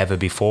innovative than ever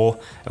before,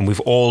 and we've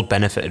all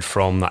benefited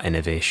from that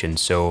innovation.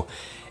 So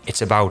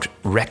it's about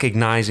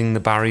recognising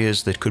the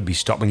barriers that could be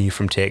stopping you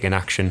from taking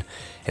action.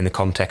 In the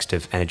context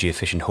of energy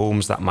efficient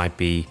homes, that might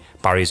be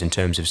barriers in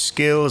terms of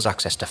skills,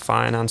 access to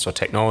finance or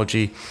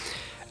technology,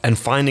 and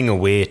finding a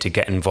way to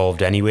get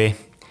involved anyway.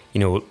 You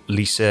know,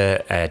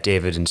 Lysa,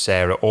 David and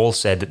Sarah all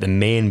said that the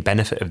main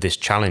benefit of this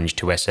challenge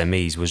to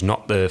SMEs was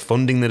not the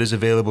funding that is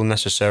available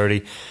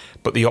necessarily,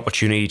 but the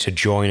opportunity to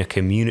join a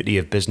community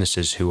of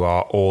businesses who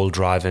are all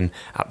driving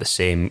at the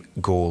same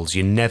goals.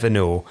 You never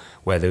know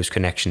where those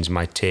connections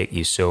might take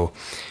you. So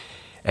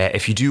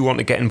if you do want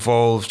to get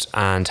involved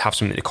and have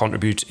something to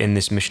contribute in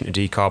this mission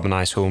to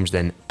decarbonise homes,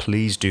 then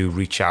please do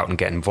reach out and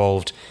get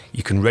involved.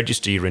 You can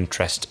register your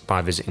interest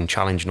by visiting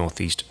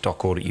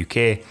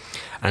challengenortheast.co.uk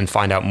and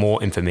find out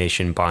more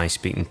information by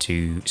speaking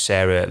to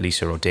Sarah,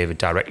 Lysa or David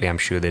directly. I'm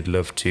sure they'd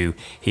love to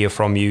hear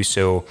from you.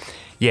 So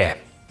yeah,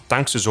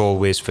 thanks as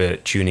always for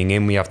tuning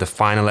in. We have the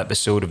final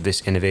episode of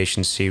this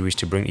innovation series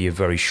to bring to you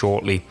very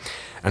shortly.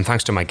 And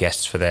thanks to my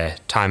guests for their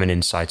time and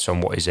insights on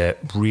what is a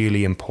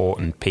really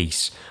important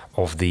piece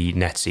of the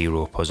net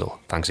zero puzzle.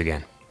 Thanks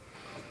again.